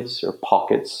enclaves or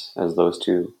pockets, as those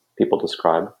two people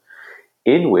describe,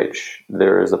 in which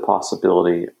there is a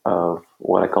possibility of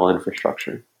what I call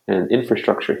infrastructure. And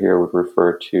infrastructure here would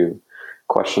refer to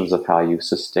questions of how you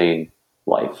sustain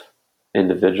life,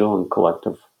 individual and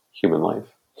collective human life,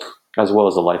 as well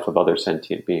as the life of other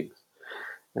sentient beings.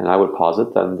 And I would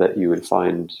posit then that you would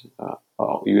find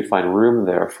room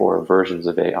there for versions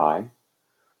of AI,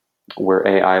 where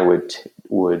AI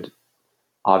would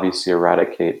obviously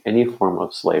eradicate any form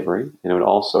of slavery, and it would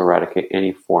also eradicate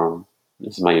any form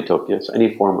This is my utopia. So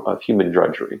any form of human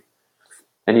drudgery,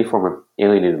 any form of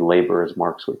alienated labor, as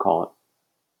Marx would call it.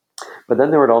 But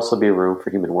then there would also be room for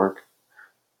human work.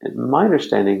 In my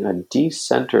understanding, a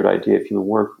decentered idea of human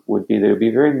work would be that it would be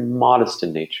very modest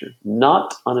in nature,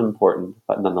 not unimportant,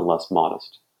 but nonetheless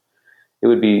modest. It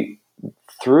would be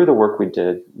through the work we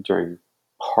did during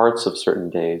parts of certain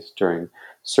days, during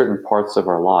certain parts of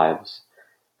our lives,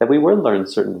 that we would learn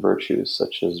certain virtues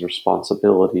such as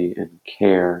responsibility and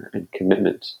care and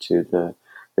commitment to the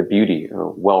beauty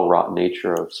or well-wrought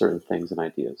nature of certain things and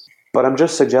ideas. But I'm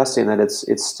just suggesting that it's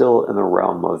still in the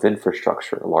realm of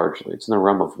infrastructure largely. It's in the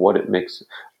realm of what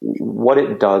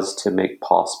it does to make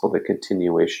possible the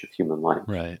continuation of human life.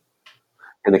 Right.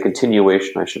 And the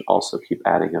continuation, I should also keep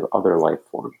adding, of other life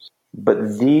forms.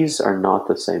 But these are not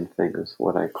the same thing as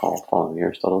what I call, following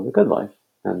Aristotle, the good life.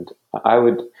 And I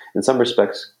would, in some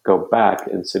respects, go back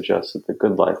and suggest that the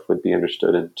good life would be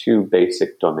understood in two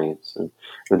basic domains: in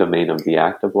the domain of the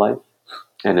active life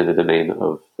and in the domain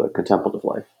of the contemplative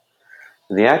life.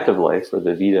 In the active life, or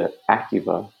the vita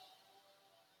activa,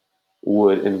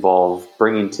 would involve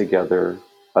bringing together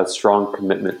a strong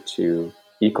commitment to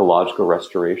ecological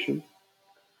restoration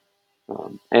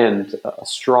and a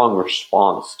strong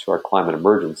response to our climate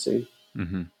emergency,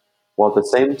 while at the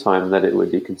same time that it would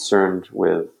be concerned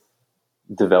with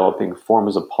developing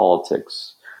forms of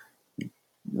politics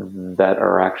that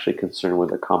are actually concerned with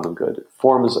the common good,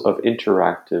 forms of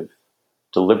interactive,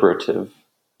 deliberative,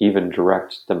 even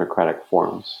direct democratic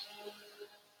forms.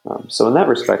 So in that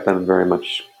respect, I'm very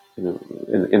much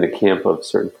in the camp of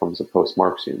certain forms of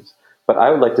post-Marxians. But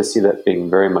I would like to see that being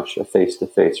very much a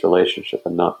face-to-face relationship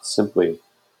and not simply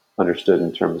understood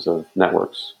in terms of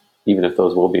networks, even if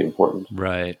those will be important.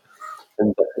 Right.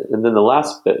 And then the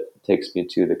last bit takes me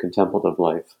to the contemplative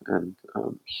life. And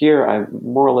here I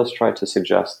more or less try to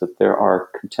suggest that there are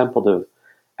contemplative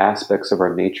aspects of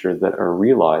our nature that are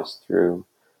realized through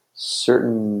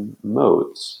certain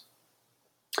modes.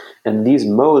 And these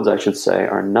modes, I should say,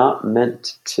 are not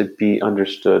meant to be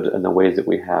understood in the ways that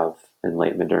we have in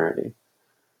late modernity.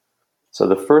 So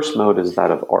the first mode is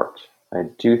that of art. I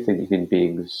do think human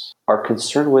beings are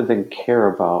concerned with and care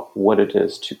about what it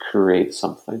is to create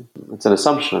something. It's an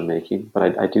assumption I'm making,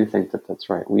 but I do think that that's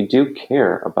right. We do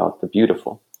care about the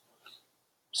beautiful.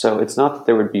 So it's not that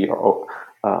there would be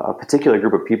a particular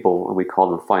group of people, and we call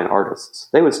them fine artists.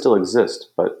 They would still exist,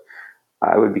 but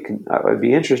I would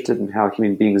be interested in how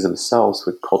human beings themselves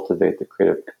would cultivate the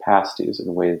creative capacities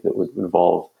in ways that would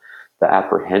involve the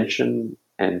apprehension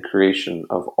and creation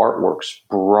of artworks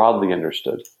broadly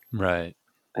understood. Right.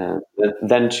 And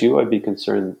then too, I'd be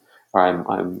concerned, or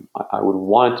I would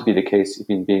want it to be the case that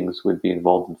human beings would be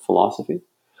involved in philosophy.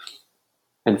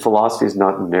 And philosophy is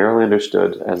not narrowly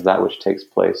understood as that which takes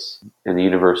place in the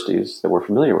universities that we're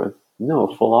familiar with. No,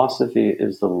 philosophy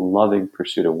is the loving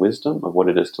pursuit of wisdom, of what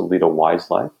it is to lead a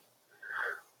wise life.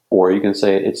 Or you can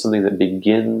say it's something that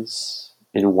begins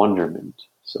in wonderment.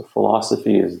 So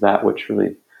philosophy is that which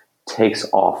really takes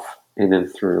off in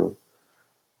and through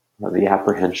the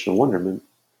apprehension of wonderment.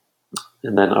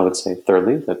 And then I would say,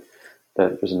 thirdly, that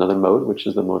there's another mode, which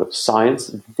is the mode of science,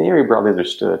 very broadly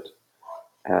understood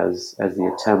as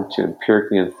the attempt to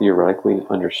empirically and theoretically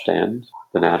understand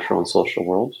the natural and social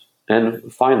world. And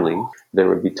finally, there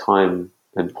would be time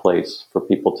and place for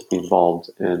people to be involved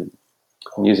in,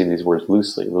 I'm using these words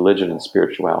loosely, religion and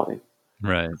spirituality.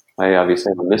 Right. I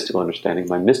obviously have a mystical understanding.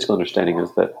 My mystical understanding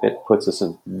is that it puts us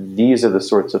in, these are the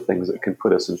sorts of things that can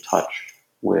put us in touch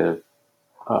with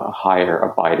a higher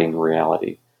abiding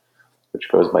reality, which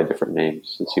goes by different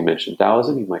names. Since you mentioned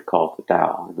Taoism, you might call it the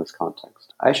Tao in this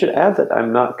context. I should add that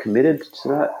I'm not committed to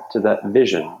that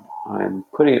vision. I'm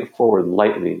putting it forward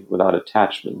lightly, without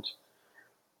attachment.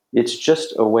 It's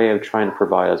just a way of trying to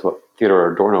provide, as what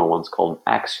Theodore Adorno once called an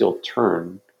axial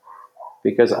turn,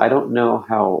 because I don't know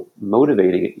how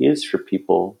motivating it is for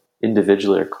people,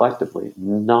 individually or collectively,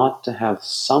 not to have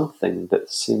something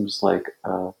that seems like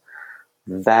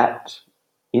that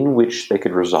in which they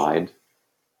could reside,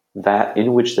 that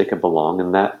in which they could belong,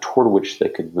 and that toward which they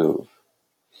could move.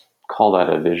 Call that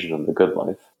a vision of the good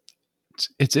life.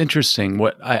 It's interesting.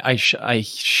 What I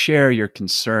share your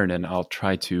concern, and I'll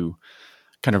try to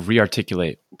kind of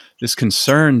re-articulate this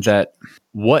concern that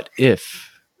what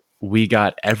if we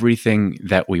got everything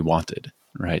that we wanted,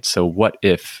 right? So what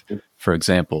if, for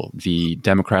example, the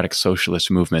democratic socialist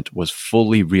movement was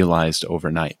fully realized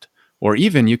overnight? Or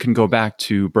even you can go back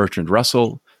to Bertrand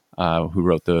Russell, who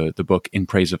wrote the book In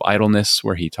Praise of Idleness,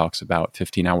 where he talks about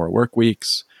 15-hour work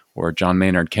weeks, or John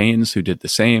Maynard Keynes, who did the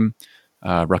same.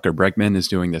 Rutger Bregman is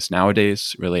doing this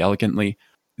nowadays really elegantly.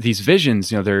 these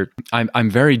visions, I'm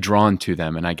very drawn to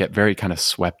them, and I get very kind of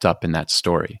swept up in that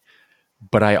story.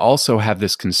 But I also have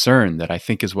this concern that I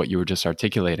think is what you were just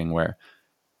articulating,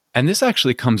 and this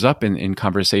actually comes up in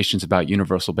conversations about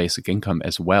universal basic income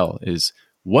as well, is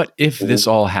what if this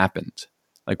all happened?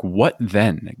 Like, what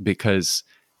then? Because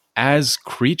as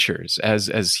creatures,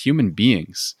 as human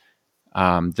beings,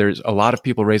 there's a lot of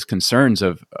people raise concerns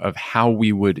of how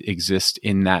we would exist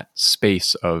in that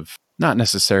space of not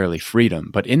necessarily freedom,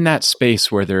 but in that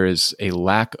space where there is a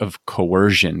lack of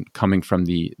coercion coming from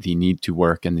the need to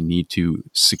work and the need to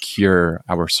secure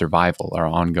our survival, our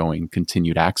ongoing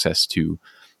continued access to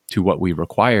what we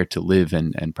require to live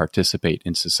and participate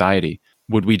in society.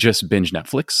 Would we just binge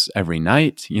Netflix every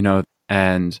night?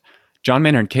 And John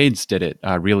Maynard Keynes did it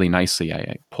really nicely.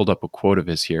 I pulled up a quote of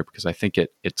his here because I think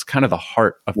it's kind of the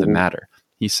heart of the matter.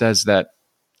 He says that,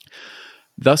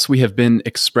 "Thus we have been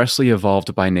expressly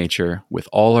evolved by nature with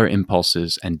all our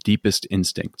impulses and deepest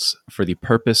instincts for the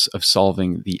purpose of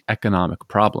solving the economic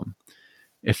problem.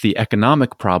 If the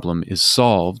economic problem is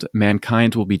solved,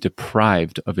 mankind will be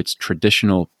deprived of its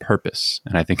traditional purpose."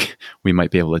 And I think we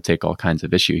might be able to take all kinds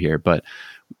of issue here, but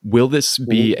will this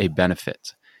be a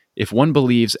benefit? If one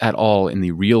believes at all in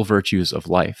the real virtues of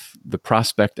life, the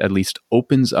prospect at least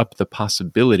opens up the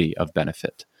possibility of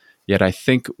benefit. Yet I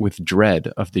think with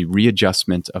dread of the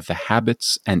readjustment of the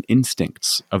habits and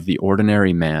instincts of the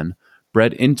ordinary man,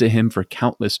 bred into him for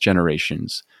countless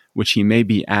generations, which he may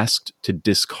be asked to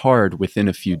discard within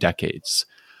a few decades.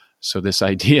 So this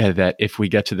idea that if we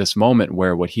get to this moment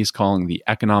where what he's calling the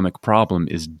economic problem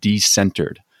is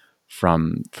decentered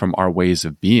from our ways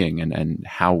of being and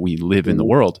how we live in the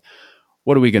world,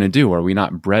 what are we going to do? Are we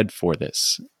not bred for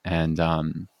this? And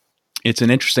it's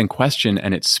an interesting question,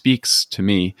 and it speaks to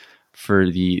me for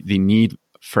the need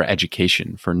for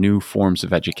education, for new forms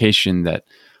of education that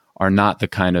are not the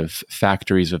kind of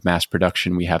factories of mass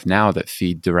production we have now that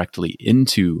feed directly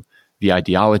into the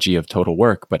ideology of total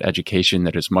work, but education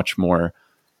that is much more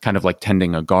kind of like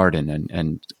tending a garden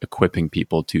and equipping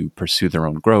people to pursue their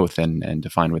own growth and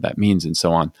define what that means and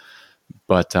so on.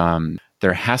 But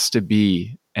there has to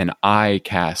be an eye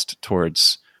cast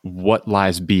towards what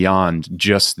lies beyond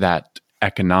just that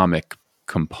economic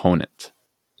component.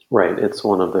 Right. It's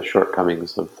one of the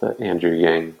shortcomings of the Andrew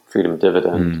Yang freedom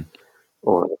dividend,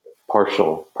 or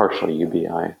partial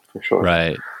UBI for sure.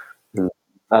 Right. And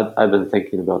I've been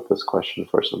thinking about this question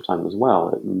for some time as well.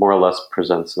 It more or less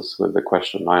presents us with the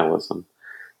question of nihilism.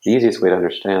 The easiest way to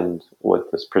understand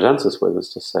what this presents us with is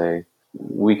to say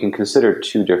we can consider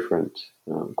two different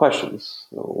questions.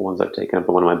 Ones I've taken up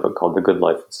in one of my books called The Good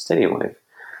Life and Sustaining Life.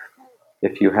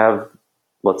 If you have,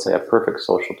 let's say, a perfect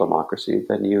social democracy,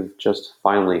 then you've just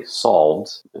finally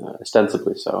solved,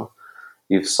 ostensibly so,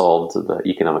 you've solved the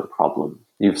economic problem.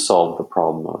 You've solved the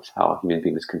problem of how human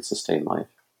beings can sustain life.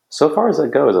 So far as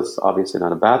that goes, it's obviously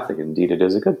not a bad thing. Indeed, it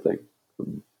is a good thing.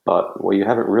 But what you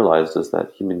haven't realized is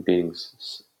that human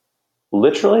beings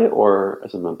literally, or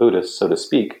as I'm a Buddhist, so to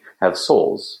speak, have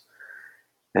souls.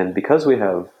 And because we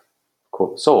have,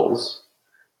 quote, souls,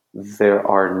 there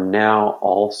are now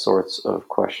all sorts of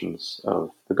questions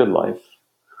of the good life.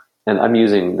 And I'm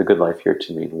using the good life here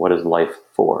to mean, what is life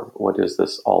for? What is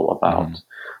this all about? Mm-hmm.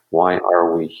 Why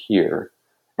are we here?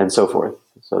 And so forth.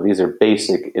 So these are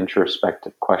basic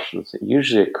introspective questions that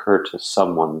usually occur to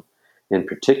someone in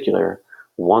particular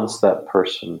once that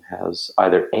person has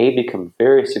either A, become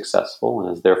very successful and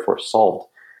has therefore solved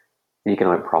the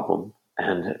economic problem,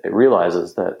 and it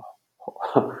realizes that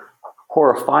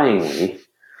horrifyingly,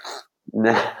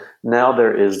 now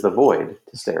there is the void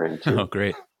to stare into. Oh,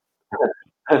 great.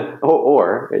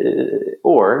 Or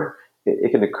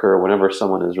it can occur whenever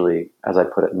someone is really, as I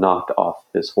put it, knocked off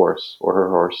his horse or her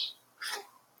horse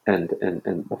and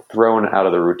thrown out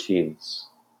of the routines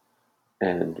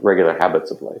and regular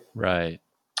habits of life. Right.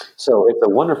 So it's a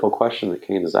wonderful question that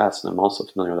Keynes has asked, and I'm also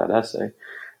familiar with that essay.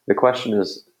 The question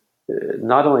is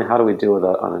not only how do we deal with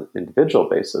that on an individual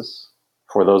basis,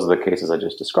 for those of the cases I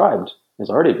just described,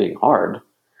 is already being hard.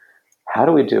 How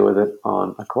do we deal with it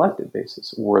on a collective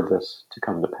basis were this to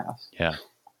come to pass? Yeah.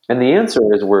 And the answer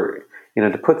is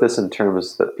to put this in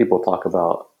terms that people talk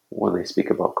about when they speak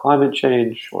about climate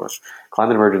change or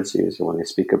climate emergencies, or when they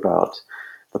speak about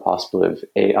the possibility of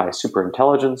AI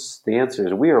superintelligence, the answer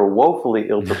is we are woefully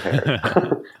ill-prepared.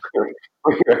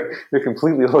 we're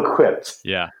completely ill-equipped.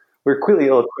 Yeah. We're completely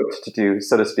ill-equipped to do,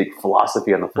 so to speak,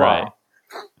 philosophy on the fly. Right.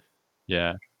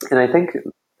 Yeah. And I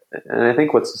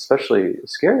think what's especially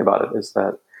scary about it is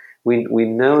that we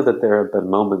know that there have been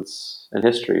moments in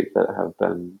history that have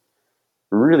been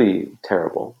really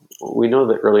terrible. We know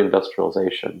that early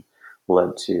industrialization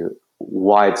led to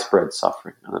widespread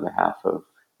suffering on behalf of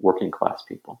working class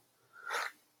people.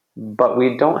 But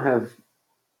we don't have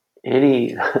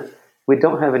any we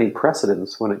don't have any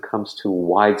precedents when it comes to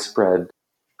widespread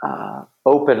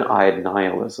open-eyed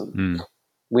nihilism.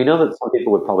 We know that some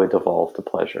people would probably devolve to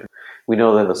pleasure. We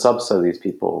know that a subset of these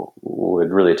people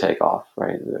would really take off,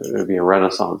 right? There would be a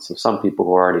renaissance of some people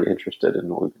who are already interested in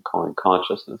what we've been calling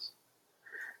consciousness.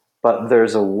 But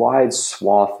there's a wide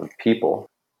swath of people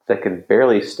that can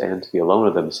barely stand to be alone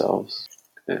with themselves.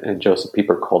 And Joseph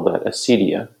Pieper called that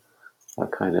acedia, a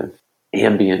kind of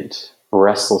ambient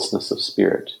restlessness of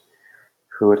spirit,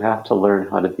 who would have to learn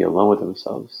how to be alone with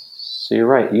themselves. So you're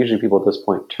right, usually people at this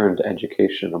point turn to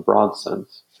education in a broad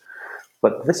sense.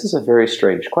 But this is a very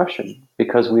strange question,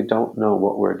 because we don't know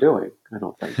what we're doing, I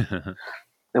don't think.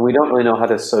 And we don't really know how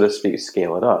to, so to speak,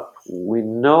 scale it up. We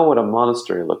know what a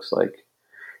monastery looks like.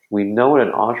 We know what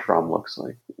an ashram looks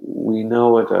like. We know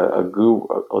what a guru,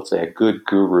 let's say a good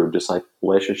guru-disciple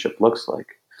relationship looks like.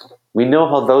 We know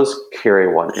how those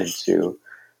carry one into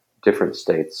different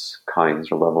states,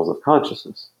 kinds, or levels of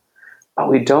consciousness. But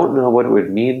we don't know what it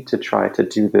would mean to try to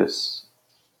do this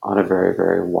on a very,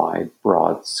 very wide,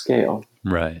 broad scale.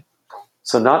 Right.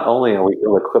 So not only are we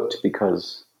ill-equipped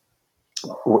because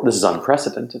this is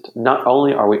unprecedented, not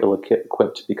only are we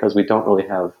ill-equipped because we don't really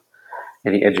have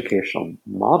any educational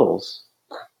models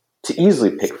to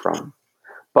easily pick from,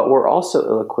 but we're also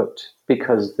ill-equipped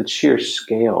because the sheer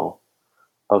scale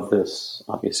of this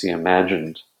obviously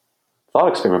imagined thought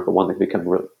experiment, but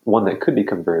one that could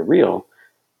become very real,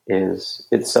 is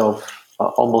itself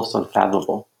almost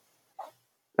unfathomable.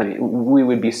 I mean, we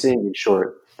would be seeing, in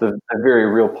short, a very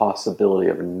real possibility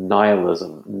of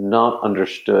nihilism, not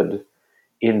understood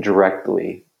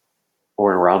indirectly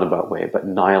or in a roundabout way, but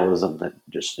nihilism that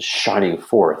just is shining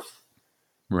forth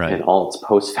in all its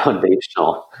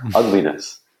post-foundational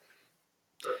ugliness.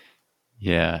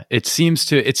 Yeah, it seems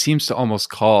to almost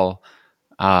call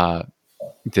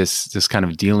this kind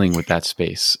of dealing with that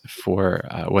space for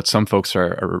what some folks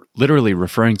are literally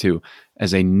referring to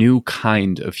as a new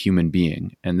kind of human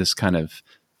being. And this kind of,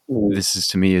 this is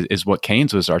to me is what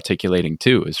Keynes was articulating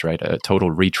too, is right, a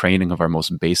total retraining of our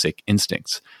most basic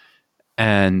instincts.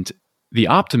 And the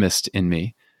optimist in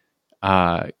me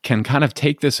can kind of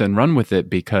take this and run with it,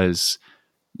 because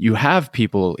you have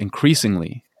people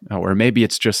increasingly, or maybe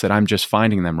it's just that I'm just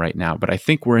finding them right now, but I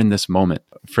think we're in this moment.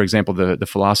 For example, the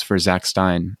philosopher Zach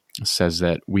Stein says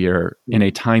that we are in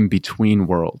a time between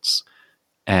worlds,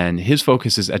 and his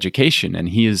focus is education. And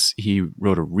he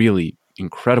wrote a really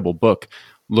incredible book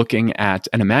looking at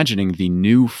and imagining the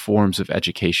new forms of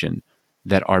education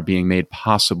that are being made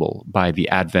possible by the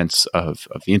advents of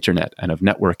the internet and of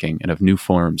networking and of new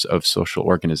forms of social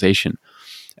organization.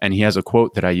 And he has a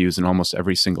quote that I use in almost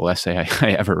every single essay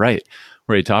I ever write,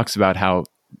 where he talks about how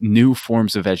new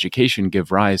forms of education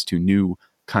give rise to new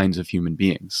kinds of human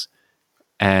beings.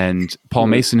 And Paul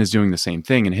Mason is doing the same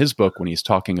thing in his book when he's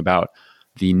talking about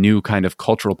the new kind of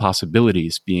cultural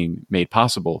possibilities being made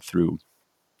possible through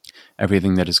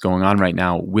everything that is going on right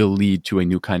now will lead to a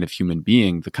new kind of human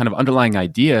being. The kind of underlying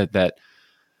idea that,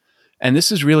 and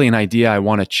this is really an idea I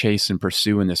want to chase and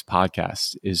pursue in this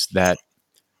podcast, is that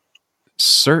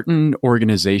certain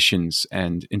organizations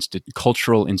and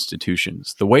cultural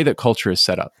institutions, the way that culture is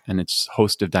set up and its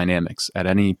host of dynamics at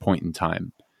any point in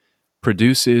time,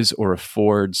 produces or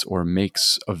affords or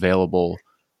makes available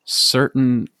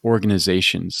certain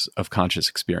organizations of conscious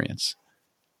experience.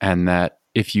 And that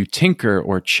if you tinker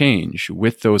or change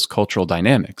with those cultural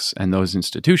dynamics and those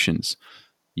institutions,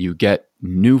 you get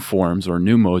new forms or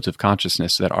new modes of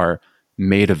consciousness that are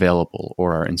made available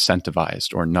or are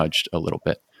incentivized or nudged a little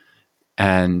bit.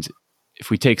 And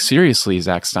if we take seriously,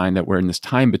 Zach Stein, that we're in this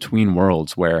time between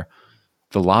worlds where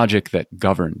the logic that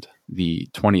governed the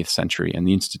 20th century and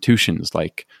the institutions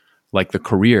like the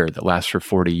career that lasts for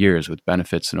 40 years with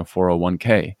benefits in a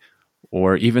 401k,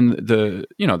 or even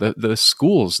the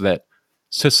schools that,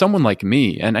 to someone like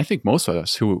me, and I think most of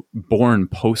us who were born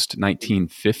post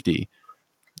 1950,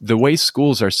 the way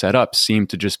schools are set up seem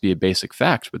to just be a basic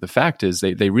fact. But the fact is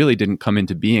they really didn't come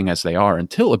into being as they are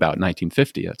until about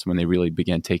 1950. That's when they really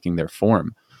began taking their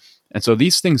form. And so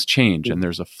these things change, and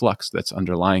there's a flux that's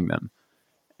underlying them.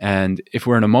 And if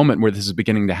we're in a moment where this is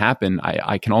beginning to happen,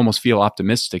 I can almost feel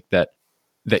optimistic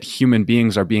that human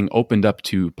beings are being opened up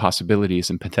to possibilities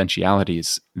and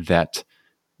potentialities that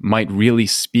might really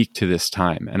speak to this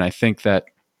time. And I think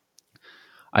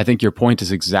your point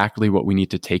is exactly what we need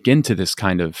to take into this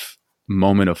kind of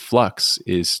moment of flux,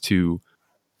 is to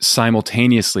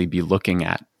simultaneously be looking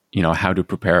at, how to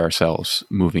prepare ourselves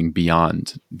moving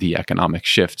beyond the economic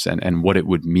shifts and what it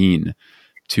would mean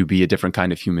to be a different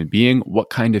kind of human being. What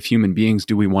kind of human beings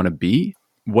do we want to be?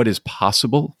 what is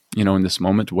possible, in this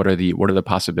moment. What are the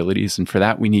possibilities? And for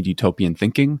that, we need utopian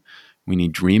thinking. We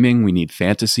need dreaming. We need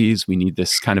fantasies. We need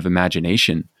this kind of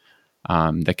imagination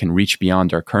that can reach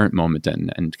beyond our current moment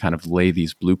and kind of lay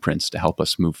these blueprints to help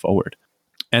us move forward.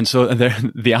 And so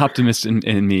the optimist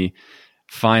in me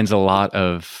finds a lot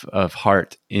of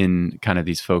heart in kind of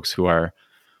these folks who are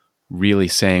really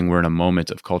saying we're in a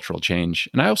moment of cultural change.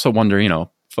 And I also wonder,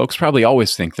 folks probably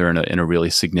always think they're in a really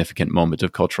significant moment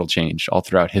of cultural change. All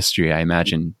throughout history, I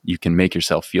imagine you can make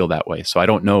yourself feel that way. So I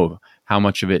don't know how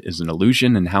much of it is an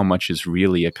illusion and how much is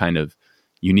really a kind of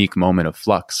unique moment of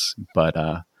flux. But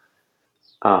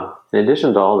in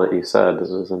addition to all that you said, this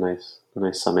was a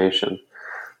nice summation.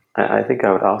 I think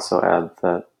I would also add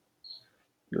that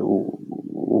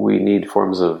we need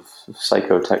forms of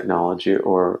psychotechnology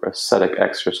or ascetic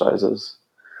exercises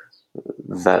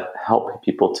that help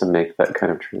people to make that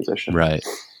kind of transition. Right.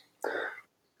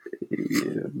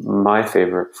 My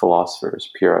favorite philosopher is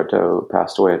Pierre Hadot,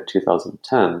 passed away in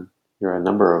 2010. There are a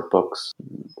number of books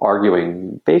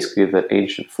arguing basically that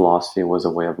ancient philosophy was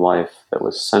a way of life that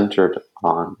was centered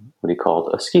on what he called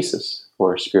ascesis,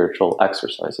 or spiritual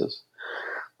exercises.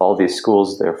 All these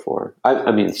schools, therefore,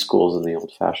 I mean schools in the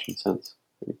old-fashioned sense.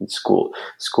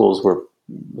 Schools were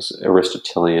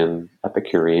Aristotelian,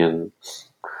 Epicurean,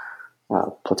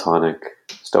 Platonic,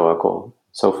 Stoical,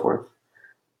 so forth,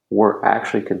 were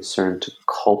actually concerned to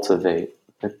cultivate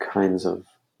the kinds of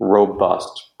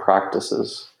robust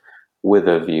practices with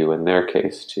a view, in their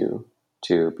case,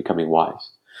 to becoming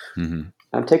wise. Mm-hmm.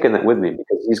 I'm taking that with me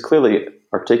because he's clearly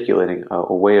articulating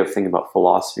a way of thinking about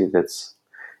philosophy that's,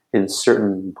 in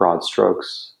certain broad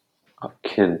strokes,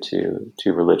 akin to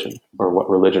religion, or what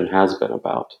religion has been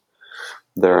about.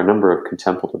 There are a number of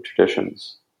contemplative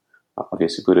traditions.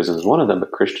 Obviously, Buddhism is one of them,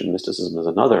 but Christian mysticism is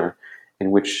another,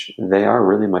 in which they are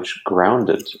really much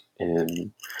grounded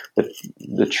in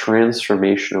the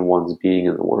transformation of one's being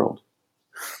in the world.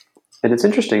 And it's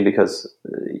interesting because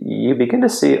you begin to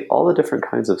see all the different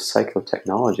kinds of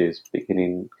psychotechnologies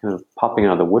beginning kind of popping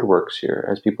out of the woodworks here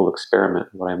as people experiment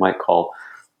in what I might call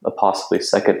a possibly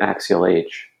second axial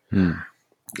age.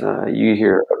 You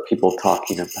hear people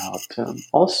talking about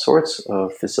all sorts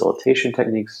of facilitation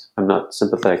techniques. I'm not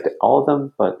sympathetic to all of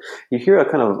them, but you hear a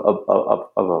kind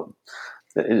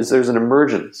there's an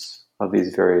emergence of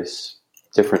these various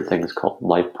different things called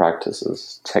life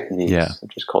practices, techniques. Yeah. I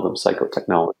just call them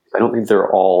psychotechnologies. I don't think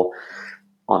they're all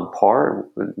on par.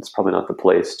 It's probably not the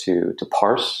place to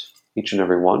parse each and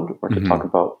every one, or to talk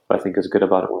about what I think is good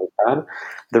about it or bad.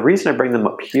 The reason I bring them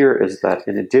up here is that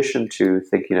in addition to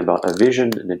thinking about a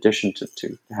vision, in addition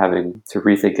to having to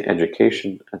rethink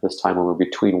education at this time when we're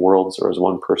between worlds, or as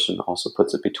one person also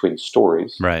puts it, between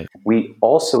stories, Right. we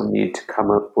also need to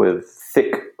come up with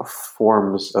thick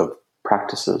forms of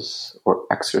practices or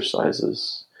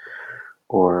exercises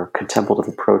or contemplative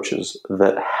approaches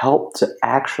that help to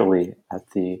actually, at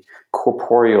the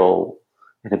corporeal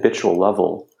and habitual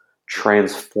level,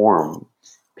 transform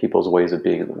people's ways of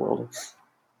being in the world.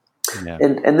 Yeah.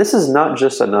 And this is not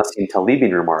just a Nassim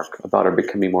Talebian remark about our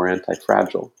becoming more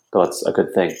anti-fragile, though it's a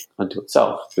good thing unto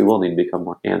itself. We will need to become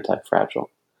more anti-fragile,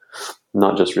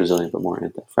 not just resilient, but more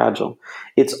anti-fragile.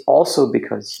 It's also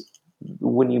because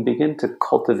when you begin to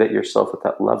cultivate yourself at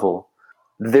that level,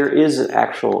 there is an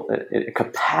actual a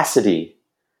capacity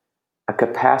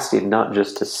not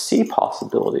just to see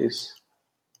possibilities,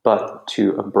 but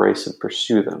to embrace and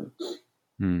pursue them.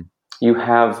 You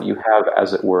have,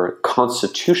 as it were,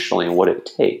 constitutionally what it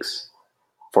takes,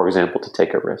 for example, to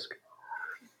take a risk.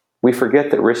 We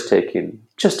forget that risk-taking,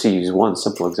 just to use one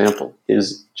simple example,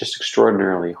 is just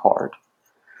extraordinarily hard.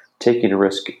 Taking a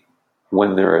risk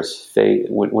when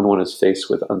when one is faced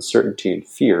with uncertainty and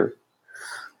fear,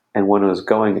 and one is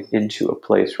going into a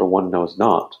place where one knows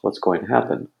not what's going to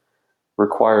happen,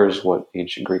 requires what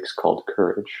ancient Greeks called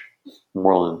courage,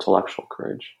 moral and intellectual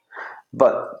courage.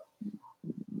 But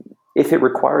if it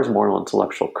requires moral and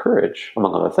intellectual courage,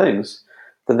 among other things,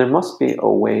 then there must be a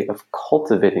way of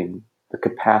cultivating the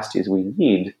capacities we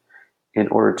need in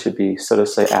order to be, so to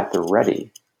say, at the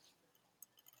ready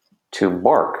to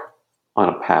embark on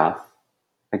a path,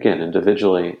 again,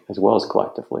 individually as well as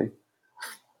collectively,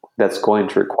 that's going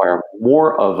to require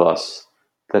more of us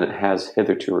than it has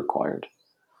hitherto required.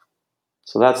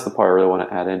 So that's the part I really want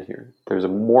to add in here. There's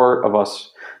more of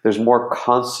us, there's more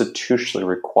constitutionally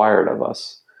required of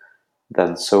us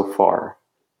than so far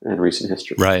in recent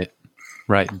history. Right.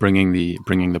 Bringing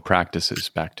the practices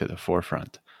back to the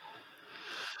forefront.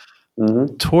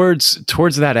 Mm-hmm.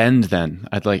 Towards that end, then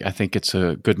I think it's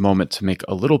a good moment to make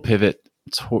a little pivot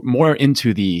more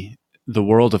into the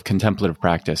world of contemplative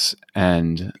practice.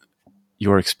 And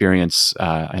your experience.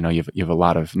 I know you have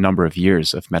a number of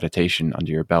years of meditation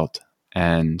under your belt,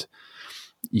 and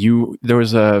there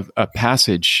was a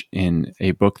passage in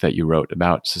a book that you wrote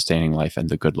about sustaining life and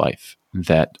the good life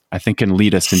that I think can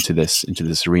lead us into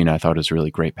this arena. I thought it was a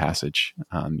really great passage.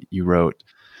 You wrote,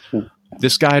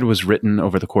 "This guide was written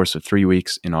over the course of 3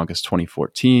 weeks in August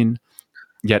 2014,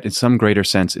 yet in some greater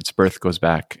sense, its birth goes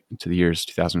back to the years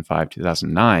 2005,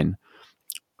 2009,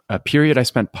 a period I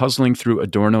spent puzzling through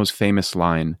Adorno's famous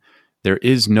line, 'There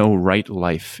is no right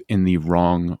life in the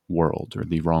wrong world,' or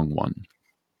the wrong one.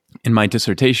 In my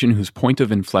dissertation, whose point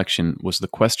of inflection was the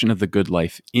question of the good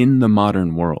life in the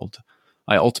modern world,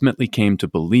 I ultimately came to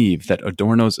believe that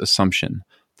Adorno's assumption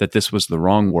that this was the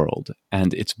wrong world,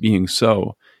 and its being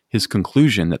so, his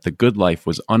conclusion that the good life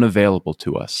was unavailable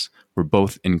to us, were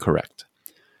both incorrect.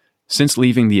 Since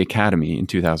leaving the academy in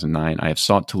 2009, I have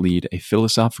sought to lead a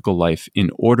philosophical life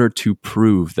in order to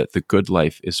prove that the good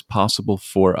life is possible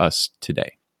for us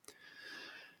today."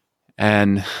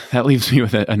 And that leaves me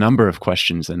with a number of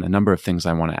questions and a number of things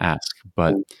I want to ask,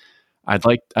 but I'd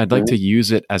like to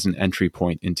use it as an entry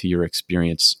point into your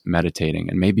experience meditating,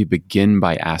 and maybe begin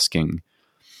by asking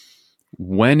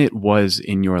when it was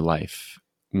in your life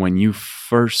when you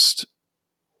first,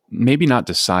 maybe not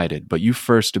decided, but you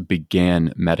first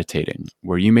began meditating,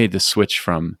 where you made the switch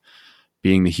from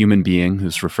being the human being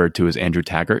who's referred to as Andrew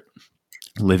Taggart,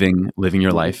 living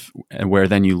your life, and where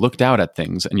then you looked out at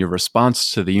things, and your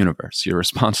response to the universe, your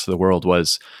response to the world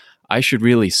was, I should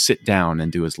really sit down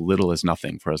and do as little as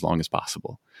nothing for as long as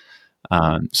possible.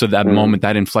 So that moment,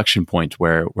 that inflection point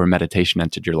where meditation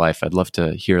entered your life, I'd love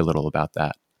to hear a little about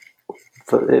that.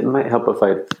 So it might help if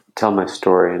I tell my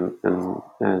story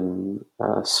in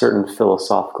a certain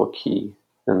philosophical key,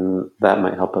 and that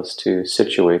might help us to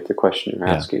situate the question you're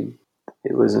asking.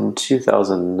 It was in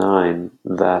 2009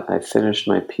 that I finished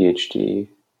my PhD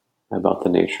about the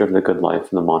nature of the good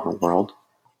life in the modern world.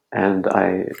 And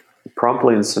I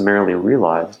promptly and summarily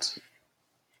realized,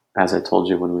 as I told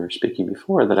you when we were speaking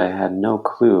before, that I had no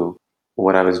clue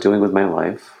what I was doing with my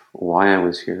life, why I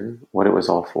was here, what it was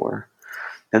all for.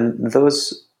 And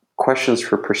those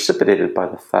questions were precipitated by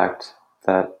the fact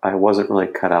that I wasn't really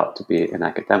cut out to be an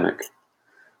academic.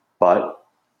 But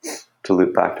to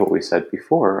loop back to what we said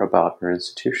before about our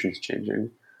institutions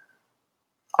changing,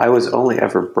 I was only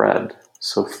ever bred,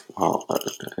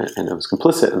 and I was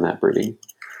complicit in that breeding,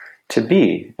 to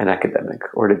be an academic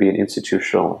or to be an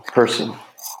institutional person.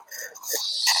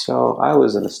 So I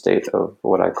was in a state of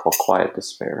what I call quiet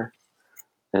despair.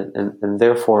 And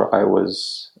therefore I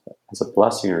was, as a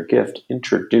blessing or gift,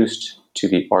 introduced to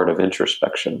the art of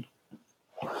introspection.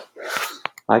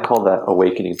 I call that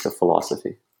awakening to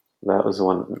philosophy. That was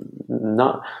one.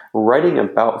 Not writing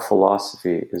about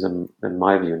philosophy is, in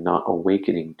my view, not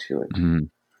awakening to it.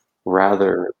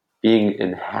 Rather, being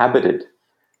inhabited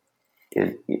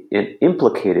and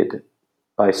implicated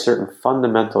by certain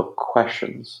fundamental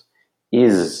questions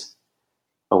is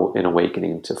an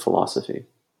awakening to philosophy.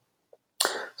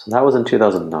 So that was in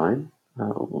 2009.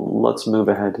 Let's move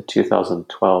ahead to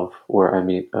 2012, where I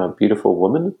meet a beautiful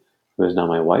woman who is now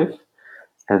my wife.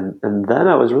 And then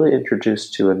I was really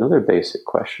introduced to another basic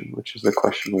question, which is the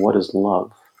question, what is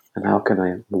love? And how can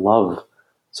I love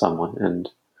someone? And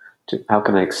how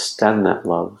can I extend that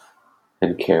love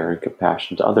and care and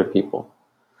compassion to other people?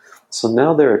 So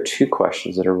now there are two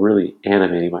questions that are really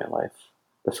animating my life.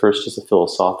 The first is a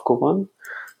philosophical one.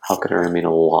 How can I remain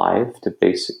alive to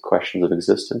basic questions of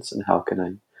existence? And how can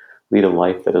I lead a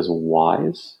life that is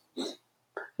wise?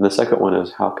 And the second one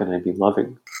is, how can I be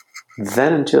loving?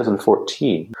 Then in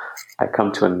 2014, I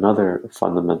come to another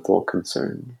fundamental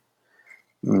concern.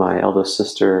 My eldest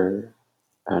sister,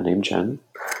 named Jen,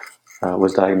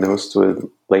 was diagnosed with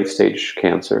late-stage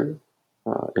cancer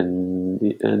in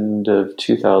the end of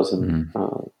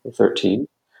 2013.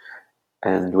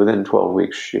 And within 12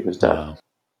 weeks, she was dead. Wow.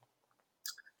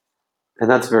 And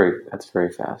that's very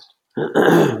fast,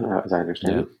 as I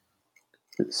understand it.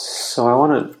 So I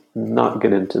want to not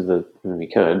get into we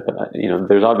could, but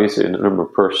there's obviously a number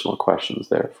of personal questions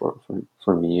there for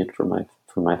me and for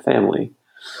my family,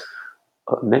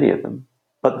 many of them.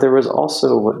 But there was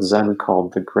also what Zen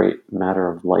called the great matter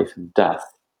of life and death.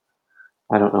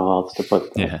 I don't know how else to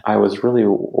put that. Yeah. I was really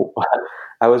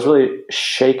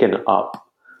shaken up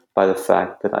by the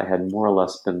fact that I had more or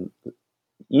less been,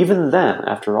 even then,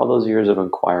 after all those years of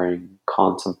inquiring,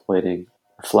 contemplating,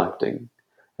 reflecting,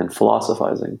 and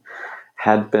philosophizing,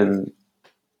 had been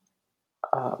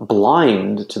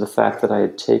blind to the fact that I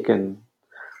had taken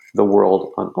the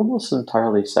world on almost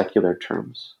entirely secular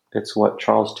terms. It's what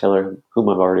Charles Taylor, whom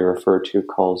I've already referred to,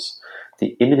 calls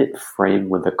the immanent frame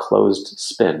with a closed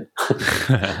spin.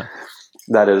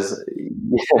 That is,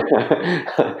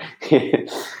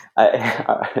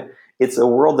 it's a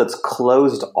world that's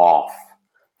closed off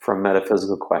from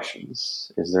metaphysical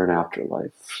questions. Is there an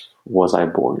afterlife? Was I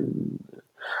born?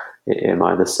 Am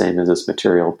I the same as this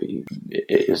material being?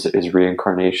 Is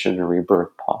reincarnation or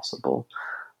rebirth possible?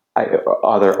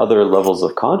 Are there other levels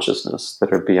of consciousness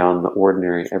that are beyond the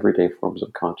ordinary, everyday forms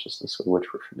of consciousness with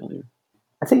which we're familiar?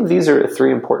 I think these are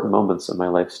three important moments in my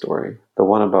life story. The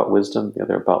one about wisdom, the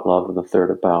other about love, and the third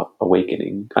about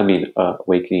awakening.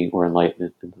 Awakening or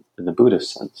enlightenment in the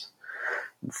Buddhist sense.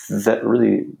 That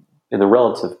really, in the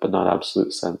relative but not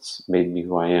absolute sense, made me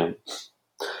who I am.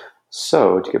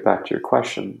 So, to get back to your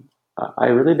question, I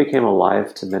really became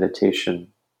alive to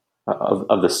meditation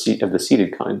of the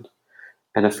seated kind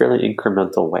in a fairly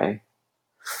incremental way.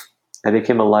 I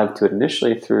became alive to it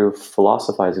initially through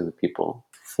philosophizing with people.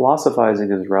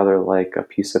 Philosophizing is rather like a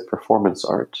piece of performance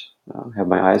art. I have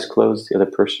my eyes closed, the other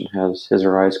person has his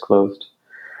or her eyes closed.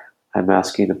 I'm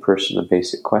asking a person a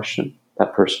basic question.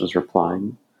 That person is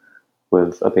replying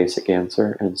with a basic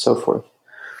answer, and so forth.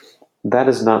 That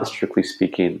is not, strictly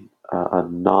speaking, a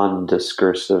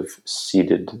non-discursive,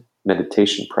 seated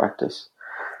meditation practice.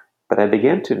 But I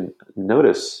began to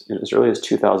notice as early as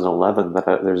 2011 that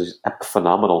there's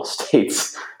epiphenomenal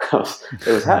states.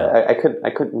 I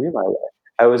couldn't realize it.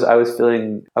 I was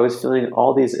feeling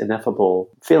all these ineffable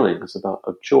feelings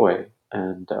of joy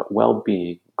and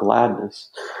well-being, gladness.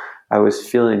 I was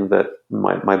feeling that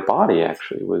my body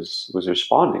actually was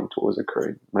responding to what was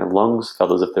occurring. My lungs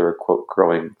felt as if they were, quote,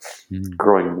 growing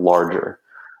larger.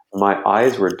 My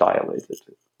eyes were dilated.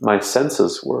 My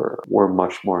senses were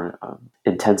much more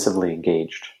intensively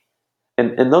engaged.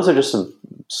 And those are just some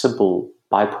simple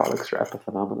byproducts or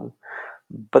epiphenomena.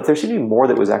 But there seemed to be more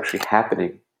that was actually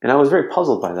happening. And I was very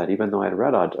puzzled by that, even though I had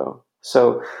read Addo.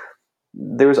 So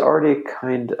there was already a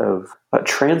kind of a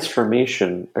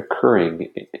transformation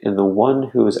occurring in the one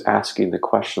who is asking the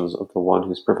questions of the one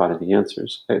who's providing the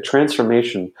answers. A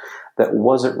transformation that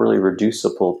wasn't really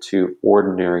reducible to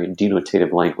ordinary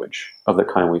denotative language of the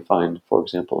kind we find, for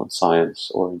example, in science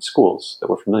or in schools that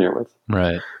we're familiar with.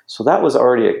 Right. So that was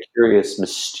already a curious,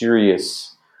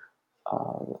 mysterious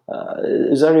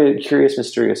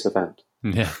event.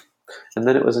 Yeah. And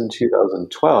then it was in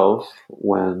 2012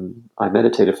 when I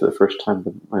meditated for the first time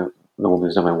with the woman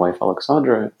who's now my wife,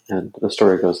 Alexandra, and the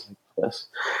story goes like this.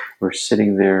 We're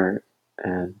sitting there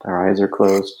and our eyes are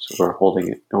closed. We're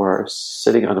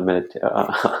sitting on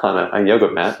a yoga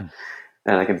mat,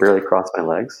 and I can barely cross my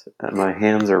legs. And my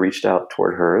hands are reached out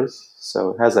toward hers. So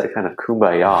it has that kind of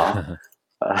kumbaya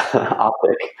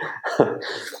optic.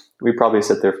 We probably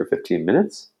sit there for 15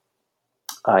 minutes.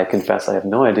 I confess I have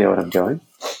no idea what I'm doing.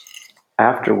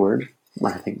 Afterward,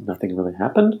 I think nothing really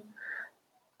happened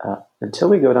until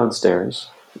we go downstairs.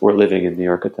 We're living in New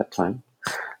York at that time,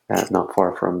 not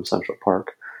far from Central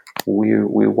Park.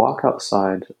 We walk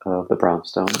outside of the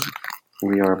brownstone.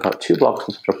 We are about 2 blocks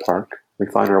from Central Park. We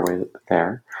find our way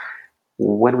there.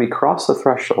 When we cross the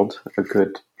threshold, a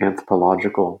good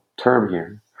anthropological term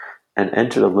here, and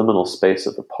enter the liminal space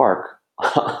of the park,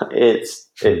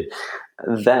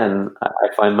 then I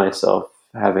find myself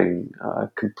having a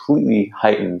completely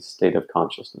heightened state of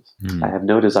consciousness. I have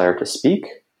no desire to speak.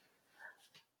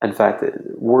 In fact,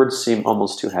 words seem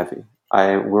almost too heavy.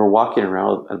 We're walking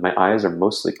around and my eyes are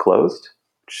mostly closed,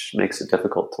 which makes it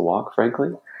difficult to walk, frankly.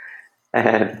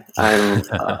 And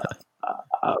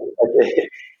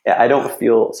I don't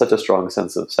feel such a strong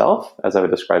sense of self as I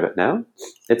would describe it now.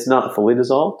 It's not fully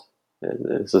dissolved.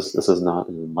 This is not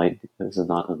an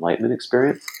enlightenment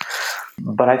experience.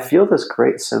 But I feel this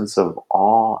great sense of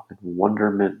awe and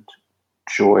wonderment,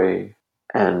 joy,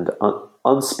 and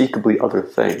unspeakably other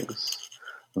things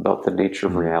about the nature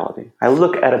of reality. I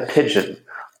look at a pigeon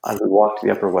as we walk to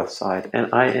the Upper West Side,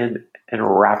 and I am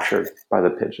enraptured by the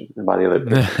pigeon and by the other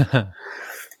pigeons.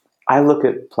 I look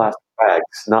at plastic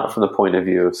bags not from the point of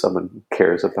view of someone who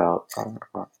cares about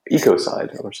our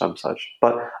ecocide or some such,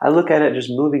 but I look at it just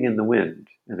moving in the wind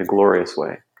in a glorious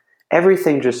way.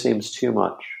 Everything just seems too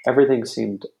much. Everything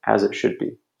seemed as it should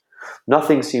be.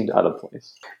 Nothing seemed out of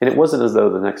place. And it wasn't as though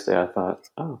the next day I thought,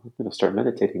 oh, I'm going to start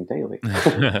meditating daily.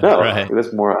 No, Right. It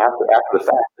was more after the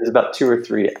fact. It was about 2 or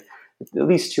 3, at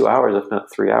least 2 hours, if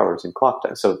not 3 hours in clock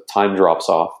time. So time drops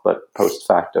off, but post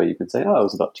facto, you can say, oh, it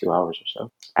was about 2 hours or so.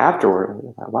 Afterward,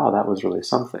 I thought, wow, that was really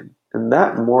something. And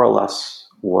that more or less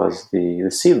was the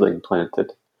seedling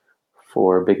planted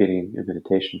for beginning a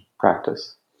meditation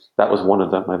practice. That was one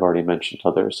of them. I've already mentioned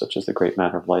others, such as the Great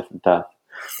Matter of Life and Death,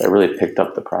 that really picked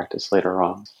up the practice later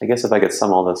on. I guess if I could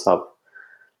sum all this up,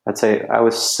 I'd say I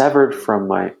was severed from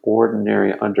my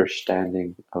ordinary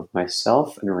understanding of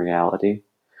myself and reality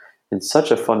in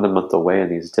such a fundamental way in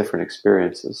these different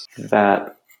experiences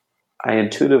that I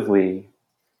intuitively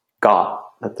got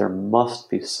that there must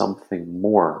be something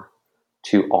more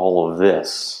to all of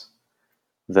this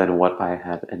than what I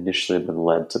had initially been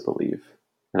led to believe.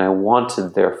 And I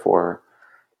wanted, therefore,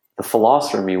 the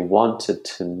philosopher in me wanted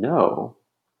to know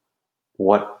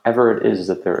whatever it is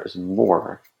that there is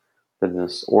more than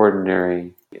this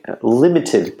ordinary,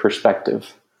 limited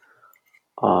perspective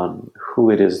on who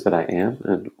it is that I am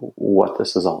and what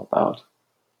this is all about.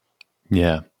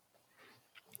 Yeah.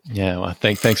 Yeah. Well,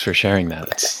 thanks for sharing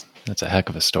that. That's a heck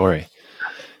of a story.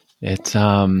 It's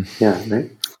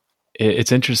Right?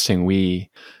 It's interesting.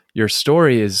 Your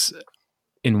story is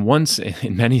in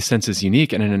many senses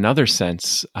unique, and in another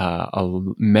sense,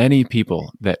 many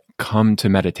people that come to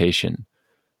meditation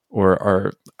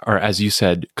or are, as you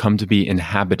said, come to be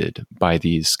inhabited by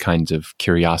these kinds of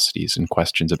curiosities and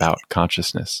questions about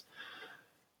consciousness,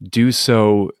 do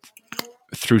so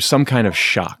through some kind of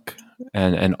shock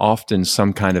and often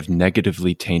some kind of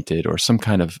negatively tainted or some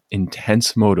kind of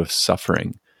intense mode of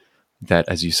suffering that,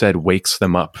 as you said, wakes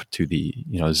them up to the,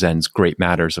 Zen's great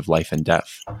matters of life and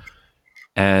death.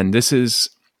 And this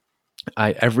is,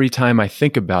 every time I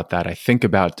think about that, I think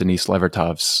about Denise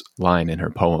Levertov's line in her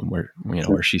poem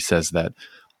where she says that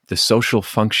the social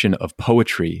function of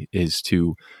poetry is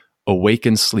to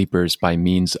awaken sleepers by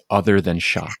means other than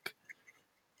shock.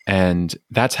 And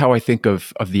that's how I think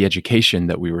of the education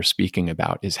that we were speaking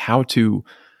about, is how to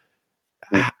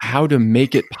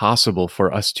make it possible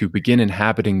for us to begin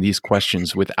inhabiting these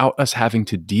questions without us having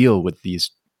to deal with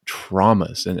these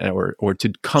traumas or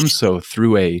to come so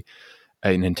through an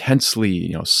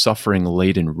intensely suffering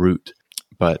laden route.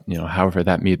 But however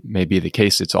that may be the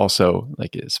case, it's also,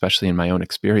 like, especially in my own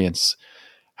experience,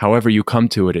 however you come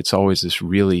to it, it's always this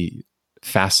really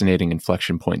fascinating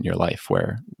inflection point in your life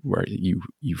where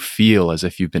you feel as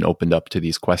if you've been opened up to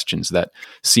these questions that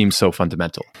seem so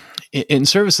fundamental. In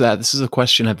service of that, this is a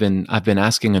question I've been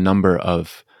asking a number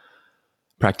of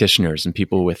practitioners and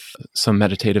people with some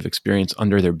meditative experience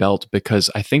under their belt, because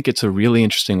I think it's a really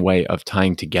interesting way of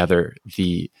tying together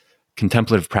the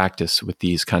contemplative practice with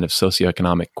these kind of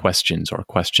socioeconomic questions or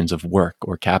questions of work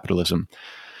or capitalism.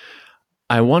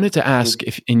 I wanted to ask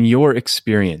if, in your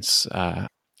experience,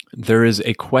 there is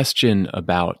a question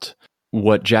about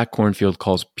what Jack Kornfield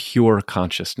calls pure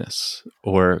consciousness,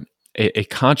 or a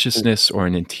consciousness or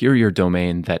an interior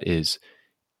domain that is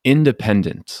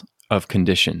independent of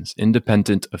conditions,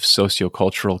 independent of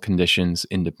sociocultural conditions,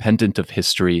 independent of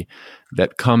history,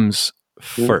 that comes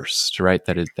first, right?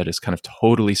 That is kind of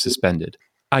totally suspended.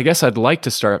 I guess I'd like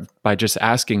to start by just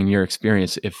asking, in your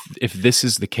experience, if this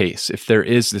is the case, if there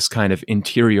is this kind of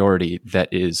interiority that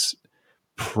is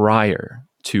prior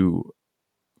to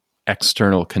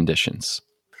external conditions.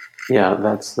 Yeah,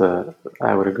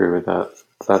 I would agree with that.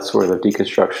 That's where the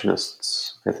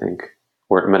deconstructionists, I think,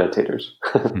 weren't meditators.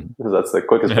 That's the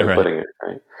quickest way of putting it,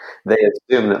 right? They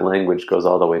assume that language goes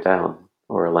all the way down,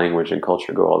 or language and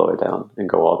culture go all the way down and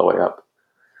go all the way up.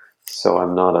 So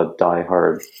I'm not a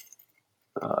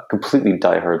completely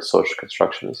diehard social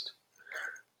constructionist.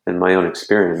 In my own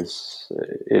experience,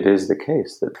 it is the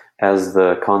case that as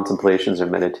the contemplations or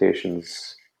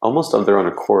meditations, almost of their own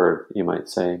accord, you might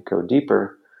say, go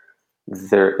deeper,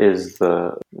 there is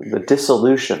the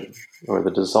dissolution or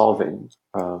the dissolving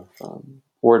of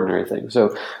ordinary things.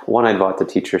 So one Advaita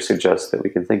teacher suggests that we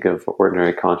can think of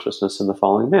ordinary consciousness in the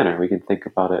following manner. We can think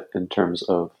about it in terms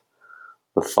of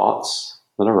the thoughts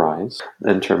that arise,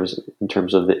 in terms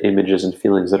of the images and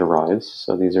feelings that arise.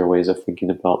 So these are ways of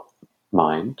thinking about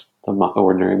mind, the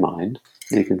ordinary mind.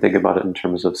 You can think about it in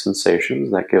terms of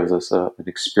sensations. That gives us an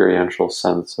experiential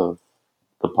sense of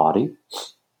the body.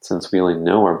 Since we only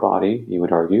know our body, you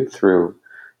would argue, through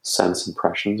sense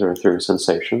impressions or through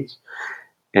sensations.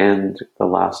 And the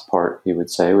last part, you would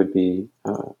say, would be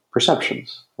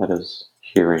perceptions. That is,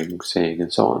 hearing, seeing,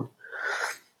 and so on.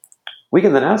 We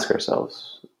can then ask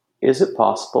ourselves, is it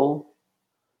possible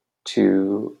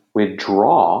to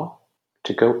withdraw,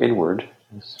 to go inward,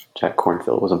 as Jack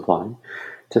Kornfield was implying,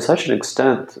 to such an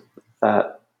extent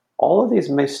that all of these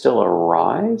may still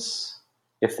arise?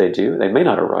 If they do, they may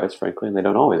not arise, frankly, and they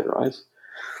don't always arise,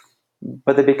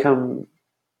 but they become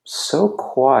so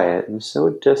quiet and so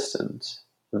distant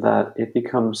that it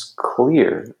becomes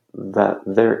clear that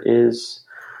there is,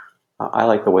 I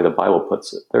like the way the Bible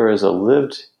puts it, there is a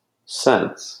lived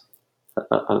sense,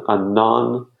 a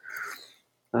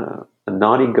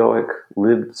non-egoic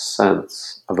lived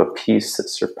sense of a peace that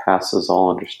surpasses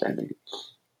all understanding.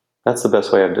 That's the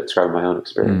best way I've described my own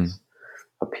experience.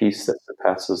 A peace that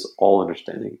surpasses all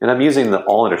understanding. And I'm using the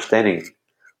all understanding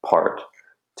part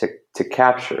to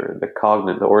capture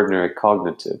the ordinary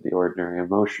cognitive, the ordinary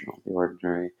emotional, the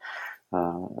ordinary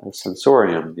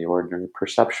sensorium, the ordinary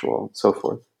perceptual, and so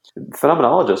forth.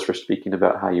 Phenomenologists were speaking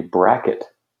about how you bracket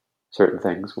certain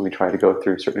things when we try to go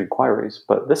through certain inquiries,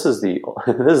 but this is the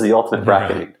this is the ultimate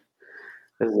bracketing. Right.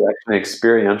 This is actually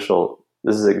experiential.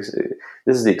 This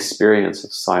is the experience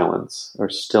of silence or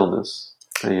stillness.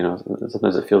 And,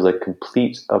 sometimes it feels like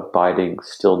complete abiding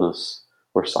stillness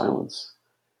or silence,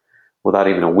 without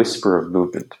even a whisper of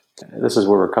movement. This is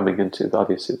where we're coming into,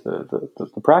 obviously,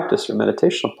 the practice or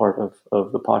meditational part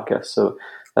of the podcast. So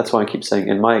that's why I keep saying,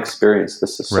 in my experience,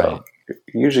 this is so. Right.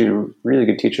 Usually, really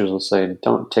good teachers will say,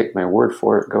 don't take my word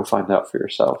for it, go find out for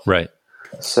yourself. Right.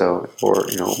 So, or,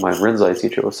 my Rinzai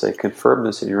teacher will say, confirm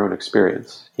this in your own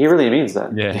experience. He really means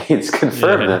that. Yeah. He means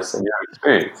confirm this in your own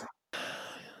experience.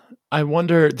 I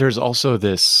wonder, there's also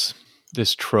this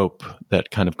trope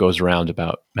that kind of goes around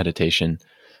about meditation,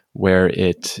 where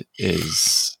it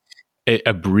is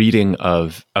a breeding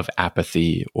of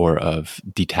apathy or of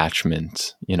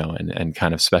detachment, and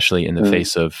kind of, especially in the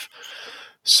face of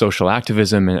social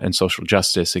activism and social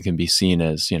justice, it can be seen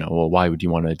as, well, why would you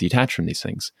want to detach from these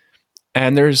things?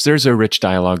 And there's a rich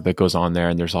dialogue that goes on there,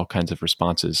 and there's all kinds of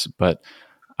responses. But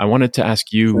I wanted to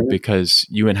ask you, because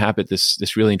you inhabit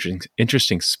this really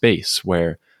interesting space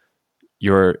where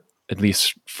you're, at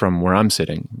least from where I'm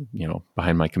sitting,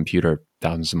 behind my computer,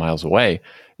 thousands of miles away,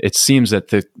 it seems that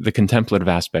the contemplative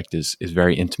aspect is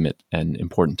very intimate and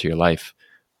important to your life,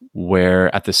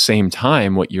 where at the same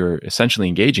time, what you're essentially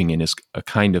engaging in is a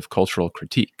kind of cultural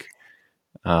critique.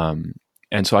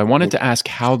 And so I wanted to ask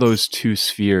how those two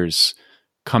spheres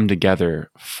come together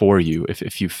for you,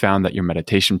 if you found that your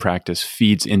meditation practice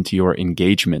feeds into your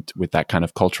engagement with that kind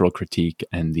of cultural critique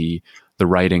and the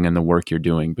writing and the work you're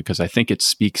doing, because I think it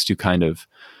speaks to kind of,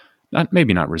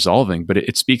 maybe not resolving, but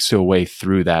it speaks to a way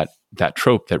through that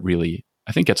trope that really,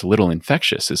 I think, gets a little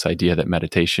infectious, this idea that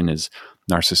meditation is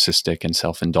narcissistic and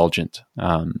self-indulgent.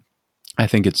 I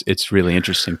think it's really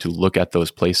interesting to look at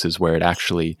those places where it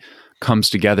actually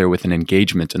comes together with an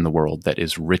engagement in the world that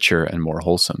is richer and more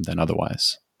wholesome than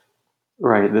otherwise.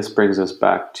 Right. This brings us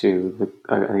back to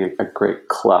I think a great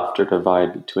cleft or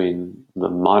divide between the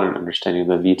modern understanding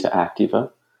of the vita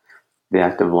activa, the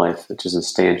active life, which is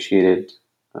instantiated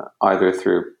either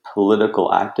through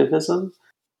political activism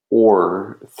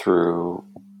or through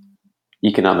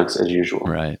economics as usual.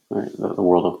 Right. The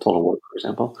world of total work, for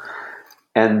example.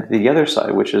 And the other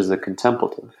side, which is the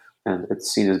contemplative, and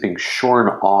it's seen as being shorn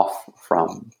off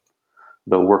from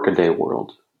the workaday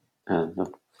world and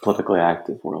the politically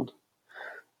active world,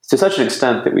 to such an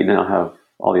extent that we now have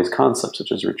all these concepts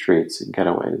such as retreats and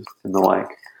getaways and the like.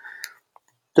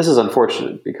 This is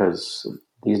unfortunate because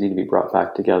these need to be brought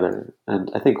back together.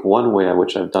 And I think one way in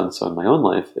which I've done so in my own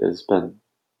life has been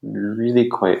really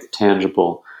quite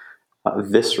tangible,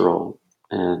 visceral,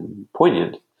 and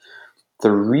poignant.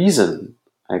 The reason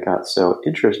I got so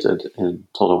interested in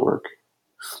total work,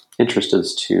 interest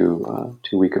is too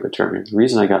weak of a term. The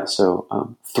reason I got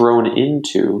so thrown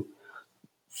into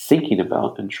thinking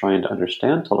about and trying to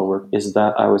understand total work is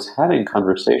that I was having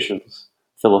conversations,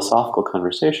 philosophical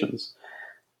conversations,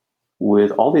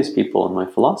 with all these people in my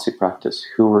philosophy practice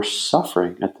who were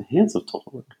suffering at the hands of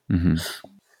total work. Mm-hmm.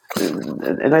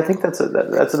 And I think that's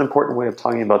an important way of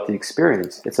talking about the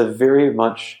experience. It's a very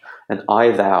much an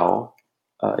I-thou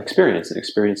experience, an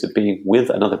experience of being with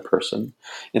another person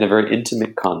in a very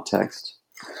intimate context.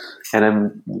 And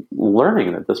I'm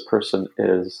learning that this person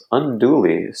is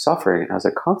unduly suffering as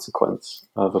a consequence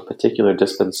of a particular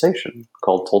dispensation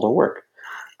called total work.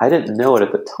 I didn't know it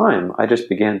at the time. I just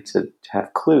began to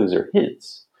have clues or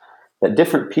hints that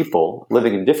different people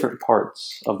living in different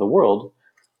parts of the world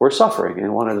were suffering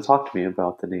and wanted to talk to me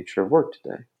about the nature of work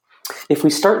today. If we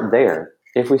start there,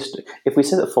 if we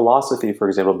say that philosophy, for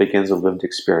example, begins with lived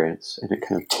experience and it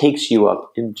kind of takes you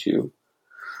up into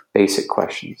basic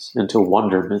questions, into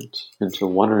wonderment, into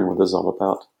wondering what this is all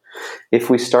about. If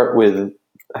we start with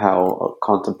how a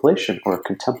contemplation or a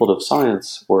contemplative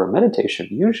science or a meditation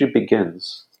usually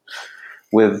begins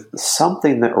with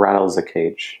something that rattles the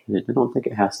cage. I don't think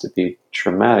it has to be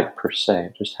traumatic per se.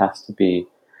 It just has to be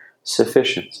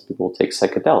sufficient. Some people will take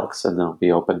psychedelics and they'll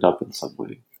be opened up in some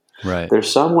way. Right.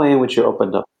 There's some way in which you're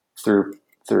opened up through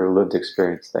lived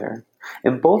experience there.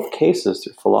 In both cases,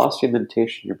 through philosophy and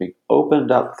meditation, you're being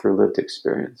opened up through lived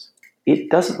experience.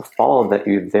 It doesn't follow that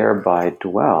you thereby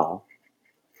dwell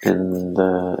in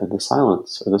the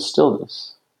silence or the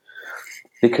stillness,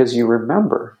 because you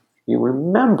remember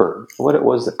what it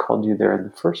was that called you there in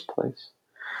the first place.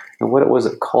 And what it was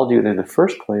that called you there in the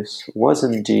first place was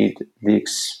indeed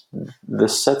the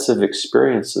sets of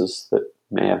experiences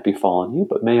may have befallen you,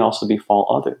 but may also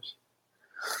befall others.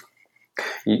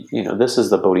 This is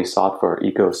the bodhisattva or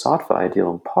ego-sattva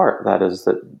ideal in part. That is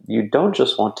that you don't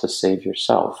just want to save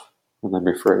yourself, and I'm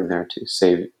referring there to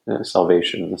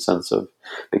salvation in the sense of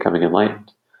becoming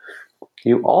enlightened.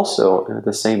 You also, at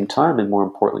the same time, and more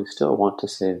importantly still, want to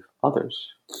save others.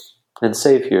 And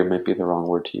save here might be the wrong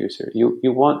word to use here.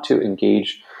 You want to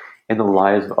engage in the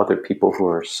lives of other people who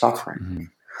are suffering. Mm-hmm.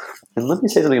 And let me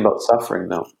say something about suffering,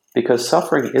 though, because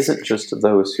suffering isn't just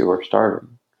those who are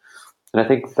starving. And I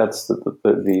think that's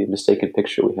the mistaken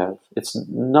picture we have. It's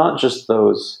not just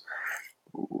those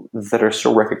that are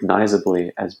so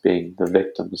recognizably as being the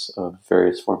victims of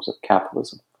various forms of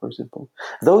capitalism, for example.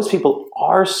 Those people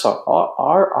are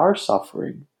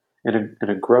suffering in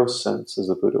a gross sense, as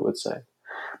the Buddha would say.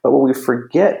 But what we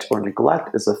forget or neglect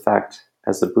is the fact,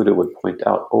 as the Buddha would point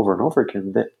out over and over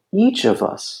again, that each of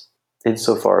us,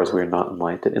 insofar as we are not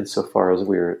enlightened, insofar as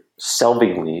we are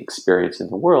selvingly experiencing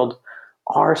the world,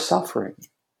 are suffering.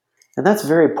 And that's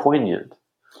very poignant.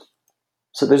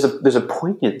 So there's a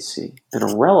poignancy and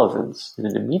a relevance and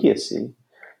an immediacy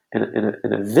and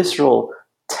a visceral,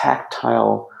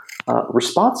 tactile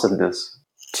responsiveness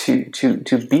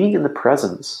to being in the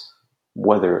presence,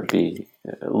 whether it be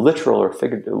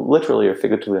literally or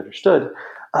figuratively understood,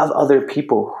 of other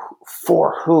people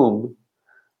for whom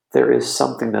there is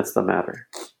something that's the matter.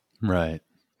 Right.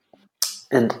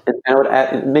 And I would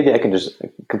add, maybe I can just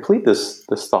complete this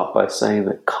thought by saying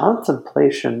that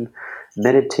contemplation,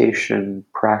 meditation,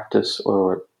 practice,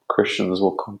 or Christians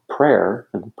will call prayer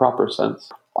in the proper sense,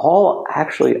 all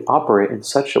actually operate in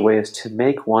such a way as to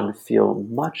make one feel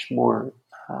much more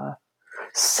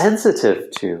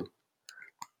sensitive to,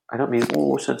 I don't mean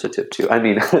sensitive to, I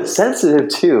mean sensitive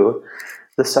to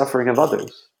the suffering of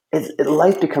others.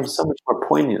 Life becomes so much more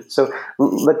poignant. So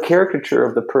the caricature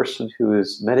of the person who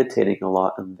is meditating a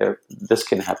lot, and this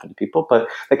can happen to people, but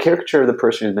the caricature of the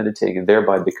person who's meditating and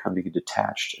thereby becoming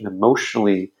detached and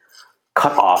emotionally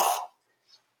cut off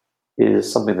is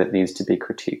something that needs to be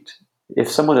critiqued. If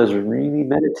someone is really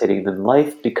meditating, then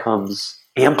life becomes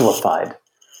amplified.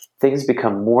 Things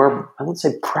become more, I won't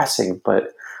say pressing, but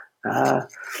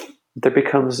there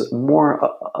becomes more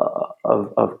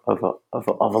of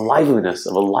a liveliness,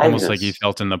 almost like you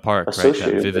felt in the park, right?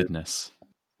 That vividness.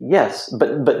 Yes,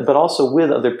 but also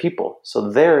with other people. So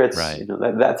there, it's right.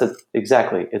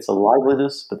 Exactly. It's a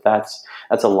liveliness, but that's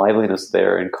a liveliness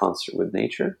there in concert with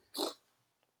nature.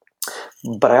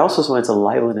 But I also say it's a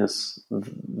liveliness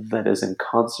that is in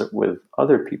concert with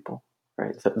other people,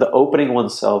 right? The opening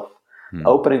oneself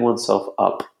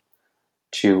up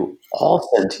to all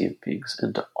sentient beings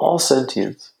and to all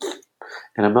sentience.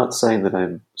 And I'm not saying that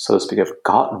I'm, so to speak, I've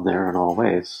gotten there in all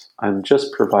ways. I'm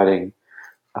just providing,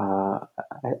 I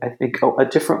think, a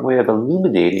different way of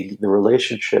illuminating the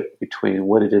relationship between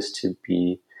what it is to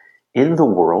be in the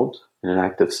world in an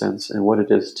active sense and what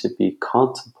it is to be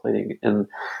contemplating. And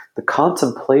the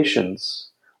contemplations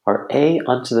are A,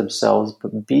 unto themselves,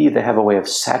 but B, they have a way of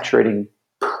saturating,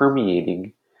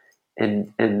 permeating,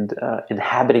 and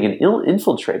inhabiting and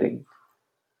infiltrating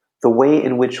the way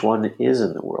in which one is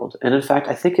in the world. And in fact,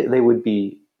 I think they would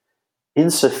be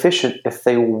insufficient if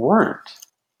they weren't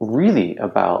really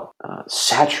about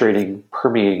saturating,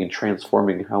 permeating, and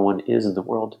transforming how one is in the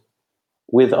world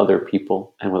with other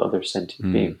people and with other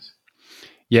sentient beings.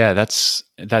 Yeah, that's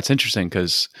interesting,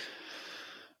 because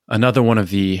another one of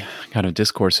the kind of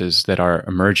discourses that are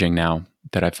emerging now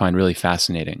that I find really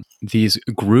fascinating, these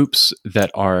groups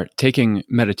that are taking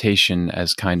meditation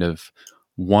as kind of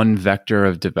one vector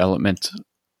of development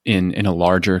in a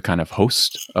larger kind of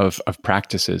host of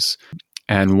practices.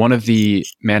 And one of the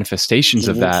manifestations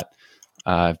of that,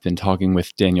 I've been talking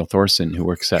with Daniel Thorson, who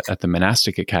works at the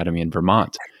Monastic Academy in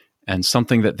Vermont. And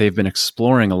something that they've been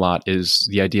exploring a lot is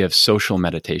the idea of social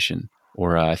meditation,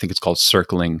 or I think it's called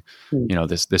circling,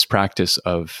 this practice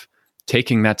of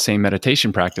taking that same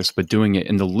meditation practice, but doing it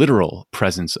in the literal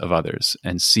presence of others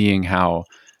and seeing how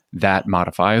that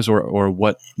modifies or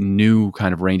what new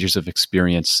kind of ranges of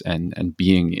experience and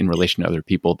being in relation to other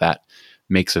people that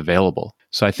makes available.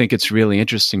 So I think it's really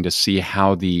interesting to see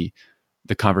how the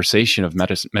conversation of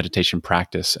meditation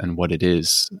practice and what it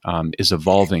is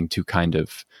evolving to kind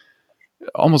of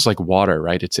almost like water,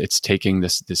 right? It's taking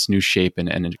this new shape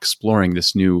and exploring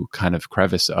this new kind of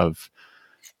crevice of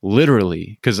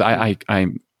literally, because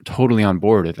I'm totally on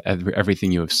board with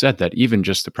everything you have said, that even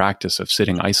just the practice of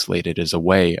sitting isolated is a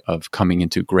way of coming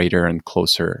into greater and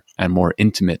closer and more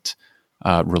intimate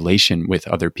relation with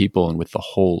other people and with the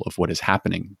whole of what is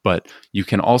happening. But you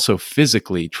can also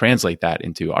physically translate that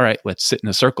into, all right, let's sit in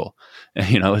a circle,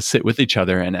 let's sit with each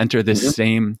other and enter this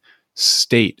same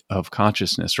state of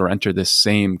consciousness or enter this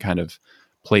same kind of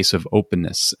place of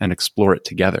openness and explore it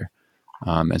together.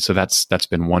 And so that's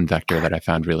been one vector that I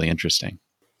found really interesting.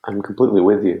 I'm completely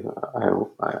with you.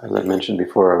 As I mentioned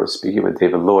before, I was speaking with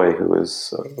David Loy,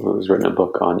 who's written a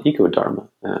book on Eco-Dharma,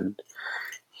 and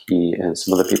he and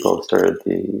some other people have started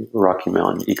the Rocky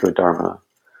Mountain Eco-Dharma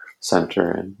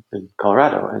Center in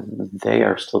Colorado, and they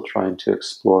are still trying to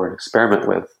explore and experiment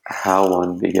with how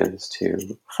one begins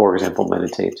to, for example,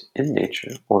 meditate in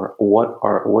nature, or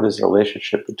what is the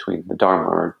relationship between the Dharma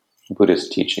or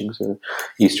Buddhist teachings or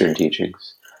Eastern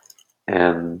teachings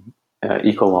and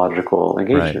ecological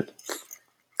engagement.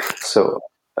 Right. So,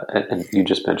 and you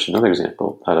just mentioned another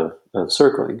example out of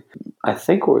circling. I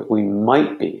think we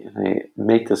might be, and I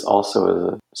make this also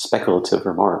as a speculative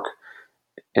remark,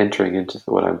 entering into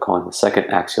what I'm calling the second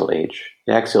axial age.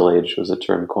 The axial age was a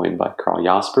term coined by Karl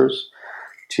Jaspers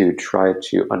to try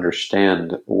to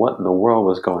understand what in the world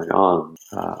was going on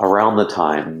around the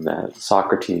time that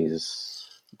Socrates,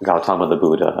 Gautama the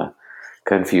Buddha,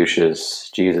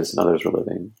 Confucius, Jesus, and others were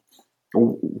living.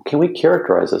 Can we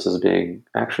characterize this as being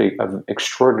actually an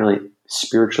extraordinarily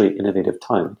spiritually innovative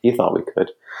time? He thought we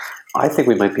could. I think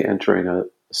we might be entering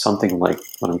something like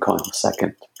what I'm calling the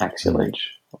second axial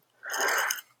age.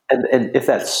 And if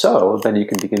that's so, then you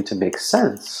can begin to make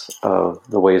sense of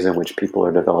the ways in which people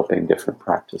are developing different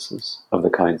practices of the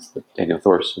kinds that Daniel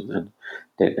Thorson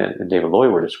and David Loy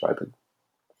were describing.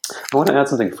 I want to add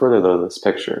something further, though, to this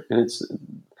picture. And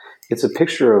it's a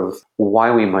picture of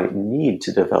why we might need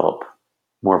to develop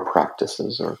more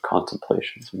practices or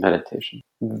contemplations, meditation.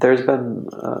 There's been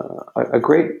a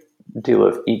great deal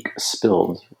of ink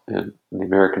spilled in the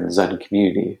American Zen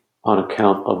community on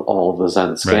account of all the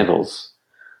Zen scandals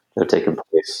that have taken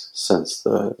place since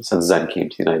Zen came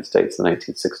to the United States in the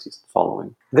 1960s and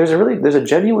following. There's a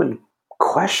genuine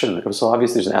question. So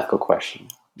obviously there's an ethical question.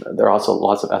 There are also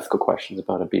lots of ethical questions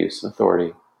about abuse and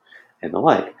authority and the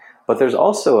like. But there's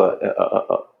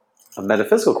also a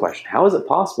metaphysical question. How is it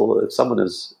possible that if someone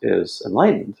is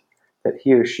enlightened that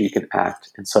he or she can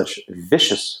act in such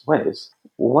vicious ways?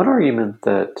 One argument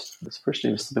that this first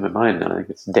name is slipping in my mind now, I think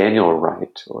it's Daniel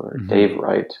Wright or Dave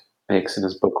Wright, makes in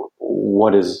his book,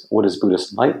 What is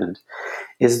Buddhist Enlightenment,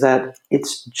 is that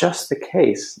it's just the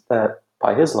case that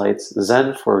by his lights,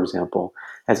 Zen, for example,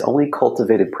 has only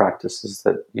cultivated practices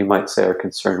that you might say are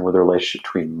concerned with the relationship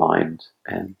between mind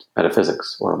and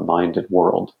metaphysics, or mind and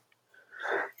world.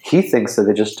 He thinks that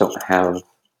they just don't have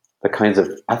the kinds of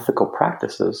ethical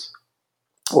practices,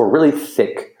 or really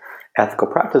thick ethical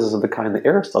practices of the kind that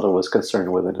Aristotle was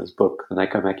concerned with in his book, The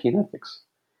Nicomachean Ethics.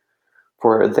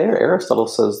 For there, Aristotle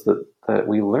says that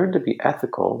we learn to be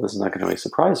ethical, this is not going to really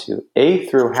surprise you, A,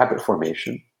 through habit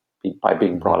formation, by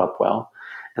being brought up well,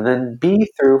 and then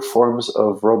B, through forms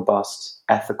of robust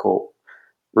ethical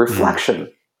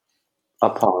reflection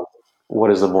upon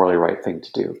what is the morally right thing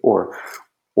to do, or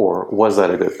was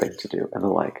that a good thing to do, and the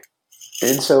like.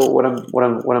 And so what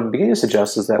I'm beginning to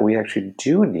suggest is that we actually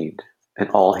do need an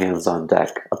all hands on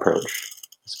deck approach.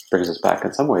 This brings us back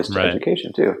in some ways to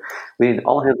education too. We need an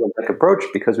all hands on deck approach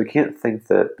because we can't think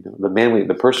that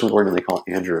the person we ordinarily call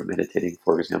Andrew meditating,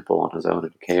 for example, on his own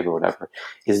in a cave or whatever,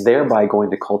 is thereby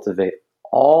going to cultivate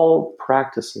all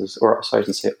practices, or sorry, I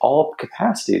should say all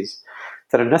capacities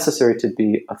that are necessary to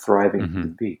be a thriving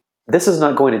human being. This is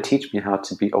not going to teach me how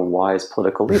to be a wise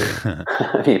political leader.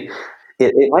 I mean,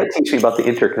 it might teach me about the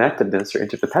interconnectedness or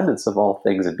interdependence of all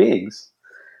things and beings.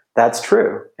 That's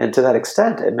true. And to that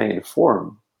extent, it may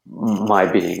inform my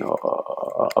being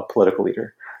a political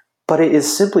leader. But it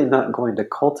is simply not going to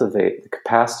cultivate the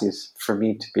capacities for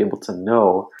me to be able to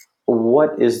know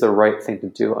what is the right thing to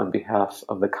do on behalf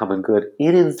of the common good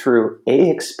in and through A,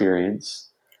 experience,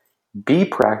 B,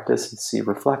 practice, and C,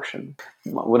 reflection.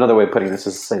 Another way of putting this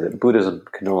is to say that Buddhism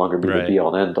can no longer be the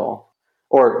be-all and end-all.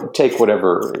 Or take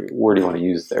whatever word you want to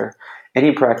use there.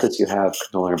 Any practice you have can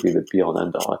no longer be the be-all and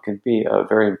end-all. It can be a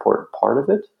very important part of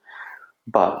it,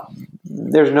 but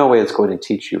there's no way it's going to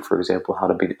teach you, for example, how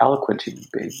to be an eloquent human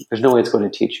being. There's no way it's going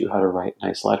to teach you how to write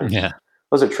nice letters. Yeah.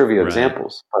 Those are trivial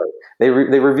examples. But they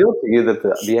reveal to you that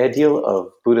the ideal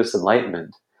of Buddhist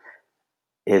enlightenment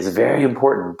is very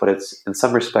important, but it's in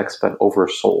some respects been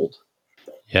oversold.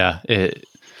 Yeah,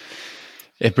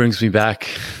 it brings me back,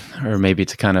 or maybe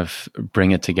to kind of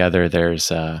bring it together,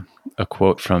 there's a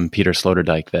quote from Peter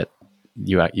Sloterdijk that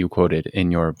you quoted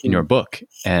in your book,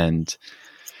 and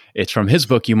it's from his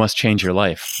book, You Must Change Your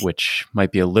Life, which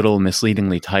might be a little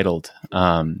misleadingly titled.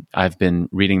 I've been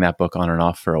reading that book on and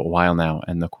off for a while now,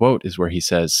 and the quote is where he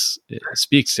says, it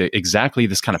speaks to exactly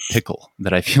this kind of pickle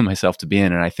that I feel myself to be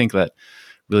in, and I think that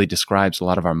really describes a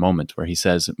lot of our moment, where he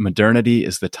says, modernity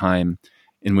is the time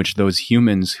in which those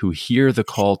humans who hear the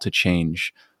call to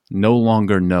change no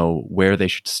longer know where they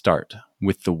should start,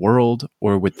 with the world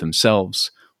or with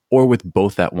themselves or with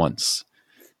both at once.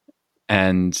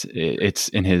 And it's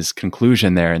in his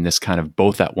conclusion there, in this kind of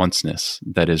both at onceness,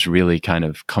 that is really kind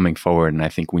of coming forward. And I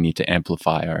think we need to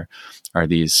amplify are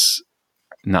these,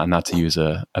 not to use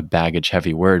a baggage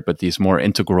heavy word, but these more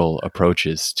integral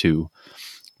approaches to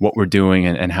what we're doing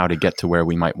and how to get to where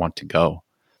we might want to go.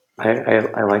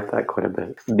 I like that quite a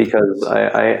bit, because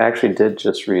I actually did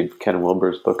just read Ken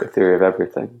Wilber's book, A Theory of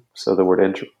Everything. So the word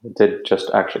integral did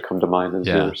just actually come to mind as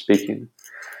you were speaking.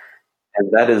 And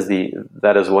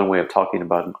that is one way of talking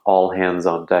about an all hands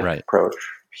on deck approach.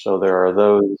 So there are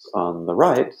those on the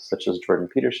right, such as Jordan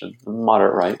Peterson, the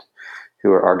moderate right,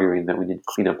 who are arguing that we need to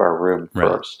clean up our room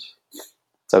first.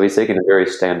 So he's taking a very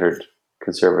standard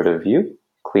conservative view.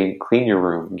 Clean your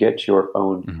room, get your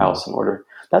own house in order.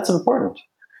 That's important.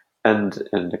 And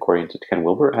according to Ken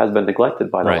Wilber, it has been neglected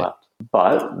by the left.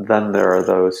 But then there are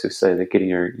those who say that getting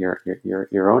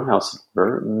your own house in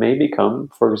order may become,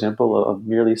 for example, a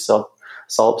merely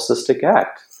solipsistic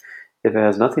act if it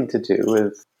has nothing to do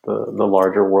with the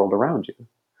larger world around you.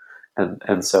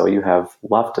 And so you have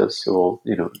leftists who will,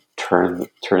 turn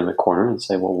the corner and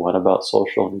say, well, what about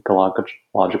social and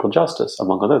ecological justice,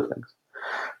 among other things?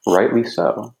 Rightly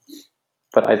so.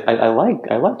 But I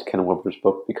liked Ken Wilber's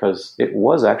book because it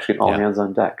was actually all hands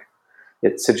on deck.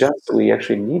 It suggests that we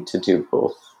actually need to do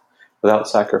both without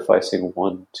sacrificing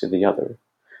one to the other,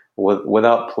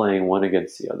 without playing one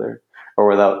against the other, or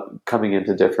without coming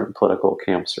into different political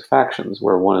camps or factions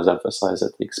where one is emphasized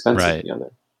at the expense of the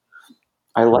other.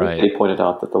 I like that he pointed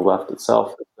out that the left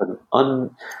itself has been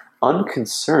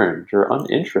unconcerned or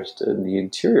uninterested in the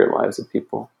interior lives of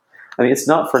people. I mean, it's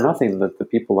not for nothing that the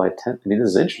people this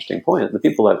is an interesting point. The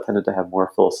people I've tended to have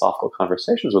more philosophical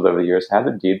conversations with over the years have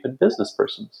indeed been business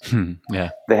persons.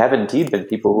 They have indeed been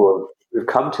people who have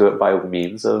come to it by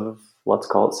means of, let's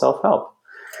call it, self-help.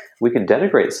 We can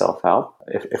denigrate self-help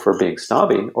if we're being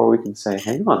snobby, or we can say,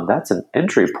 hang on, that's an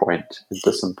entry point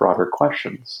into some broader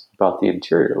questions about the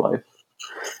interior life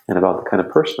and about the kind of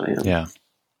person I am. Yeah.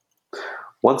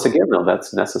 Once again, though,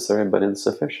 that's necessary but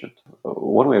insufficient.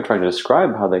 One way of trying to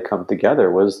describe how they come together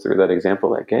was through that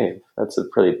example I gave. It's a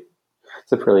pretty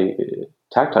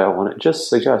tactile one. It just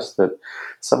suggests that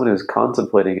someone who's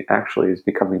contemplating actually is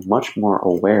becoming much more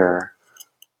aware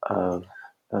of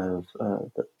the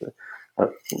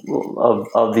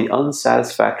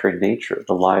unsatisfactory nature of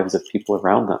the lives of people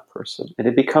around that person. And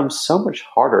it becomes so much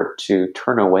harder to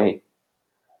turn away.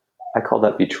 I call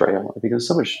that betrayal. It becomes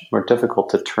so much more difficult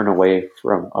to turn away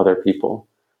from other people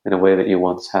in a way that you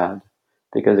once had,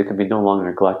 because it can be no longer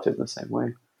neglected in the same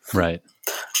way. Right.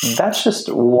 That's just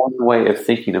one way of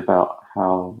thinking about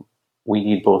how we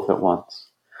need both at once.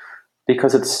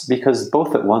 Because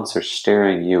both at once are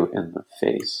staring you in the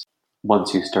face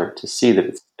once you start to see that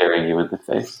it's staring you in the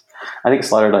face. I think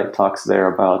Sloterdijk talks there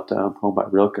about a poem by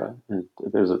Rilke, and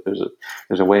there's a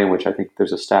way in which I think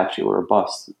there's a statue or a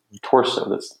bust, a torso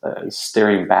that's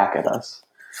staring back at us,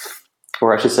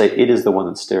 or I should say, it is the one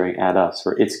that's staring at us,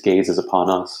 or its gaze is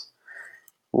upon us.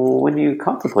 When you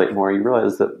contemplate more, you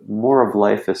realize that more of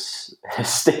life is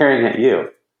staring at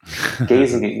you,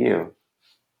 gazing at you.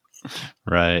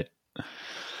 Right.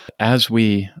 As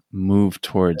we move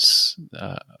towards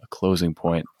a closing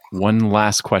point, one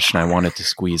last question I wanted to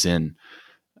squeeze in.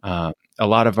 A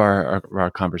lot of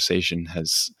our conversation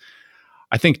has,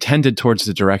 I think, tended towards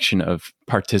the direction of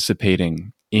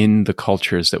participating in the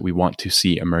cultures that we want to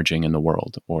see emerging in the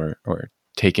world, or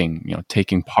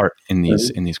taking part in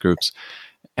these groups.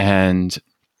 And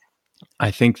I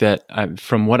think that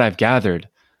from what I've gathered,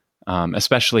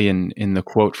 especially in the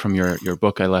quote from your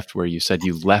book I left, where you said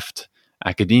you left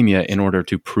academia in order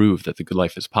to prove that the good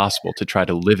life is possible, to try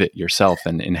to live it yourself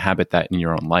and inhabit that in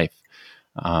your own life.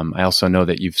 I also know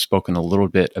that you've spoken a little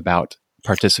bit about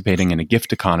participating in a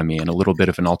gift economy and a little bit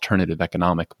of an alternative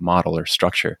economic model or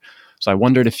structure. So I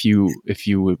wondered if you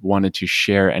wanted to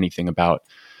share anything about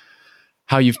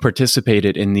how you've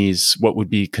participated in these, what would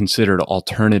be considered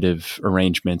alternative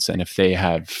arrangements, and if they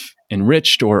have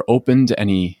enriched or opened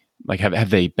any, have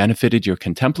they benefited your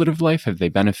contemplative life? Have they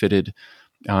benefited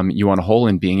you on a whole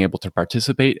in being able to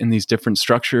participate in these different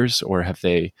structures, or have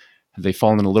they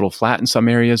fallen a little flat in some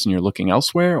areas and you're looking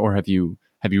elsewhere, or have you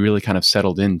really kind of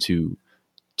settled into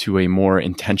a more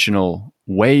intentional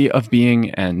way of being?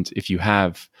 And if you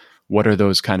have, what are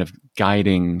those kind of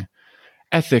guiding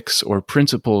ethics or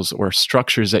principles or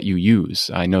structures that you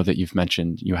use? I know that you've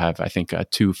mentioned you have, I think,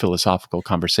 2 philosophical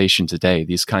conversations a day,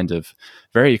 these kind of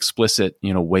very explicit,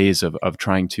 ways of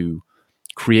trying to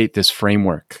create this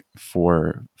framework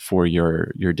for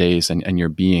your days and your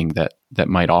being that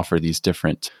might offer these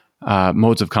different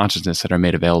modes of consciousness that are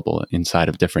made available inside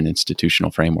of different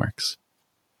institutional frameworks?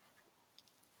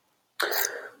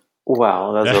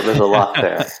 Wow, there's a lot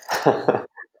there.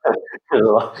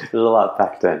 There's a lot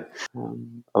packed in.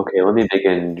 Okay, let me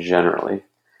begin generally.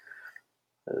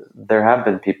 There have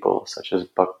been people such as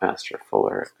Buckmaster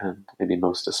Fuller and maybe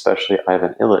most especially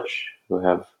Ivan Illich who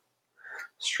have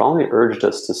strongly urged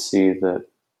us to see that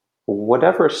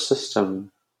whatever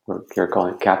system, or you're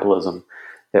calling it capitalism,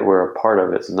 that we're a part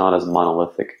of is not as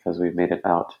monolithic as we've made it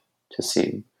out to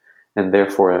seem. And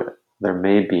therefore, there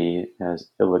may be, as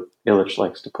Illich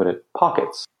likes to put it,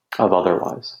 pockets of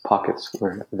otherwise, pockets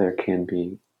where there can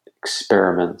be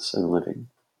experiments in living.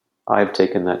 I've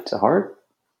taken that to heart.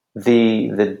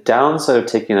 The downside of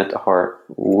taking that to heart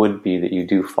would be that you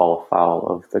do fall foul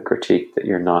of the critique that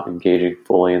you're not engaging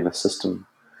fully in the system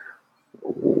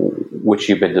which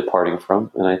you've been departing from,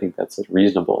 and I think that's it's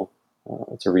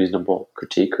a reasonable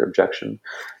critique or objection.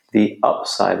 The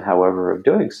upside, however, of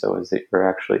doing so is that you're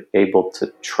actually able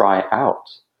to try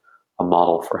out a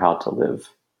model for how to live,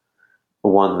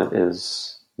 one that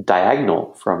is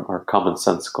diagonal from our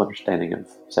commonsensical understanding of,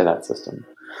 say, that system.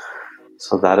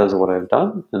 So that is what I've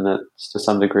done, and that's to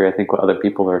some degree, I think, what other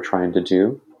people are trying to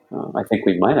do. I think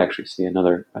we might actually see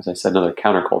another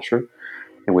counterculture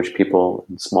in which people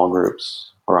in small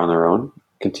groups or on their own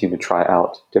continue to try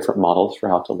out different models for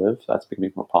how to live. That's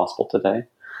becoming more possible today.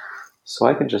 So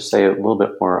I can just say a little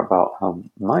bit more about how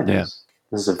mine is.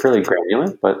 This is fairly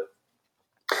granular, but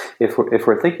if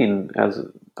we're thinking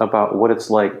about what it's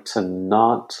like to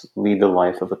not lead the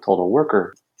life of a total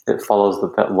worker, it follows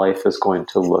that life is going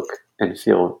to look and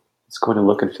feel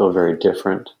very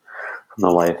different from the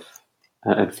life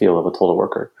and feel of a total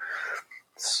worker.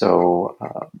 So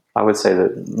I would say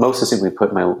that most succinctly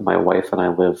put, my wife and I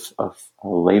live a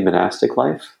lay monastic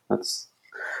life.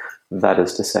 That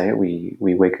is to say, we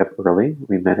wake up early,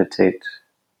 we meditate.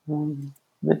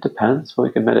 It depends, but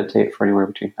we can meditate for anywhere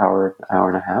between an hour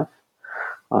and a half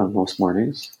on most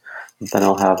mornings. Then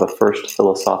I'll have a first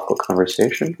philosophical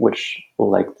conversation, which,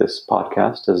 like this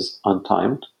podcast, is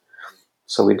untimed.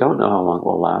 So we don't know how long it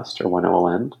will last or when it will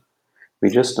end. We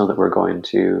just know that we're going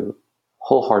to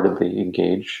wholeheartedly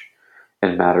engage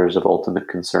in matters of ultimate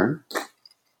concern.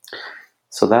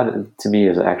 So that, to me,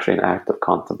 is actually an act of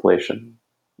contemplation.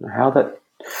 How that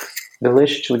the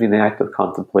relationship between the act of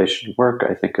contemplation and work,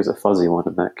 I think, is a fuzzy one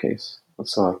in that case.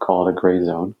 So I'd call it a gray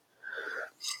zone.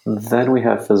 Then we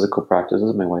have physical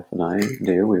practices. My wife and I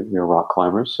do. We are rock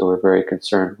climbers, so we're very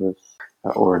concerned with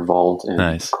or involved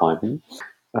in climbing.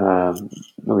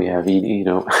 We have eating,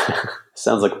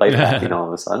 sounds like life hacking all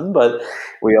of a sudden, but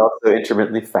we also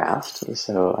intermittently fast.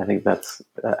 So I think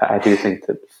I do think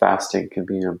that fasting can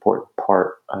be an important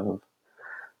part of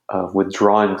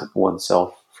withdrawing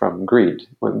oneself from greed,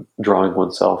 drawing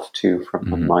oneself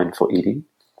from mindful eating.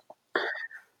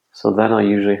 So then I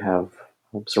usually have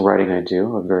some writing I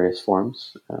do of various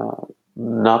forms,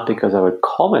 not because I would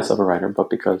call myself a writer, but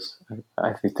because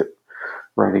I think that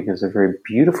writing is a very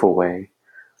beautiful way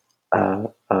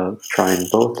of trying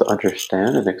both to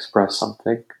understand and express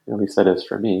something, at least that is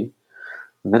for me.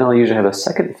 And then I'll usually have a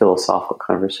second philosophical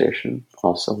conversation,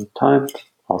 also with time,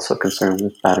 also concerned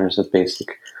with matters of basic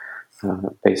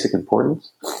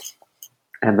importance.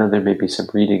 And then there may be some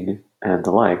reading and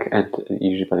the like. And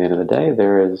usually by the end of the day,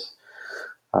 there is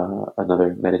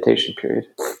another meditation period.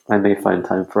 I may find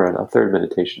time for a third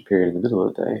meditation period in the middle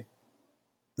of the day.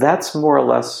 That's more or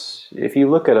less, if you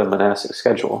look at a monastic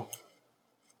schedule,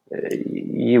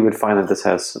 you would find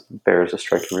that bears a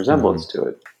striking resemblance to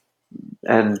it.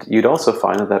 And you'd also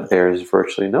find that bears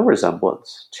virtually no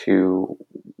resemblance to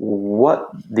what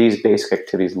these basic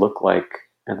activities look like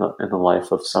in the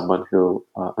life of someone who,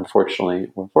 unfortunately,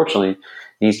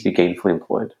 needs to be gainfully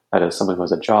employed. That is, someone who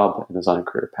has a job and is on a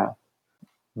career path.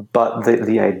 But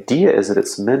the idea is that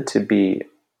it's meant to be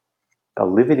a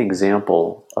living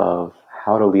example of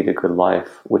how to lead a good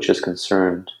life, which is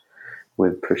concerned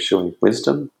with pursuing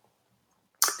wisdom,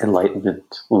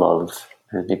 enlightenment, love,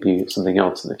 and maybe something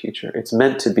else in the future. It's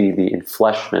meant to be the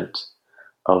enfleshment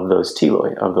of those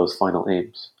teloi, of those final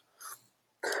aims.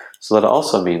 So that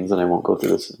also means, and I won't go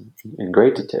through this in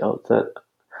great detail, that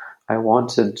I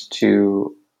wanted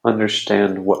to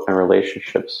understand what my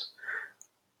relationships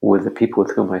with the people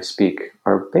with whom I speak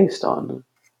are based on.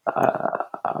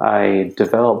 I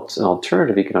developed an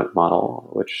alternative economic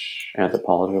model, which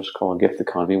anthropologists call a gift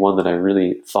economy, one that I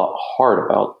really thought hard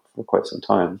about for quite some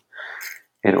time,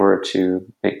 in order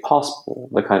to make possible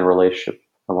the kind of relationship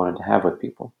I wanted to have with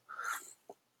people.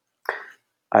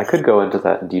 I could go into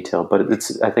that in detail, but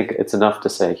I think it's enough to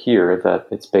say here that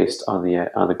it's based on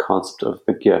the concept of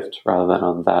the gift rather than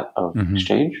on that of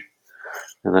exchange.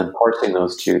 And then parsing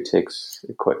those two takes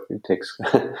quite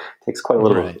a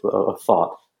little of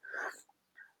thought.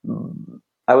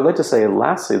 I would like to say,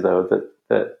 lastly, though,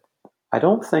 that I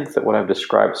don't think that what I've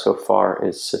described so far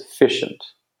is sufficient.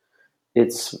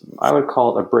 I would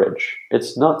call it a bridge.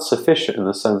 It's not sufficient in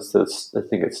the sense that I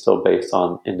think it's still based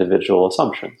on individual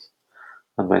assumptions,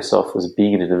 on myself as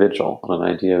being an individual, on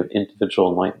an idea of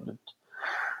individual enlightenment,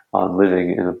 on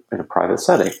living in a private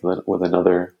setting with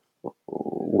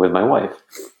my wife.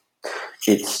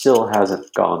 It still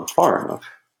hasn't gone far enough.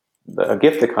 A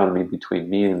gift economy between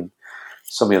me and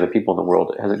so many other people in the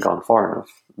world hasn't gone far enough.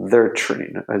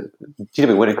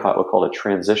 G.W. Winnicott would call it a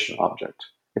transition object.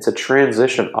 It's a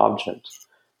transition object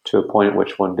to a point at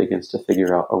which one begins to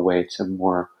figure out a way to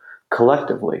more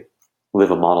collectively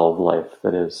live a model of life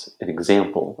that is an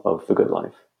example of the good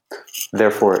life.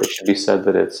 Therefore, it should be said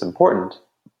that it's important,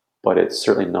 but it's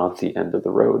certainly not the end of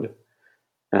the road.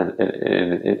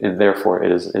 And therefore,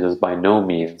 it is by no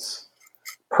means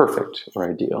perfect or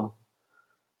ideal.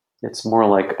 It's more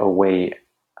like a way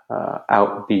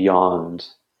out beyond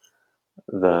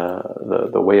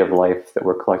the way of life that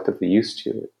we're collectively used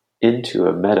to, into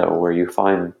a meadow where you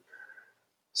find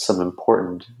some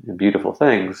important and beautiful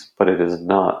things, but it is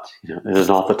not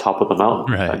the top of the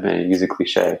mountain. Right. I may use a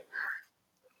cliche.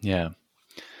 Yeah.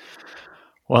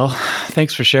 Well,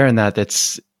 thanks for sharing that.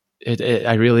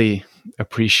 I really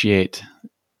appreciate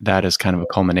that as kind of a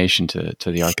culmination to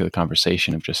the arc of the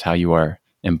conversation of just how you are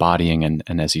embodying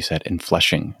and as you said,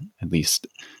 enfleshing at least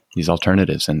these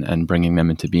alternatives and bringing them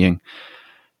into being.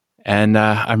 And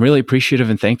I'm really appreciative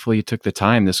and thankful you took the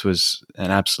time. This was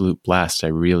an absolute blast. I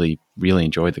really, really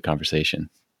enjoyed the conversation.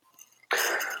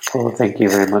 Well, thank you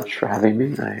very much for having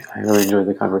me. I really enjoyed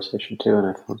the conversation too, and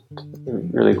I found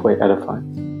it really quite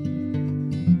edifying.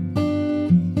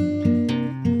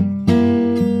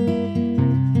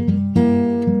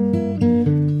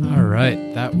 All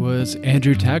right, that was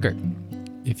Andrew Taggart.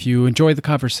 If you enjoyed the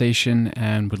conversation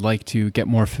and would like to get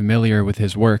more familiar with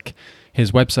his work,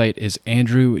 his website is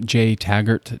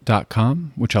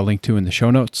andrewjtaggart.com, which I'll link to in the show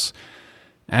notes.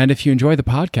 And if you enjoy the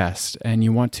podcast and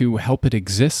you want to help it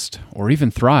exist or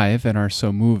even thrive and are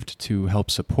so moved to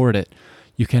help support it,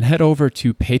 you can head over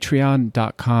to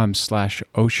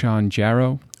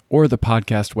patreon.com/OshanJarrow or the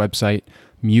podcast website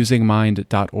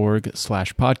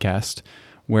musingmind.org/podcast,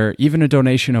 where even a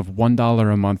donation of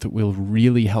 $1 a month will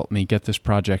really help me get this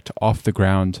project off the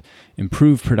ground,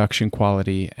 improve production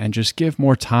quality, and just give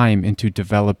more time into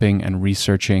developing and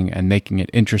researching and making it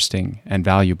interesting and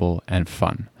valuable and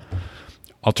fun.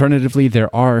 Alternatively,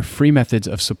 there are free methods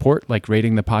of support like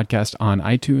rating the podcast on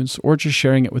iTunes or just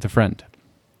sharing it with a friend.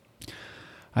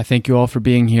 I thank you all for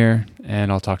being here,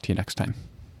 and I'll talk to you next time.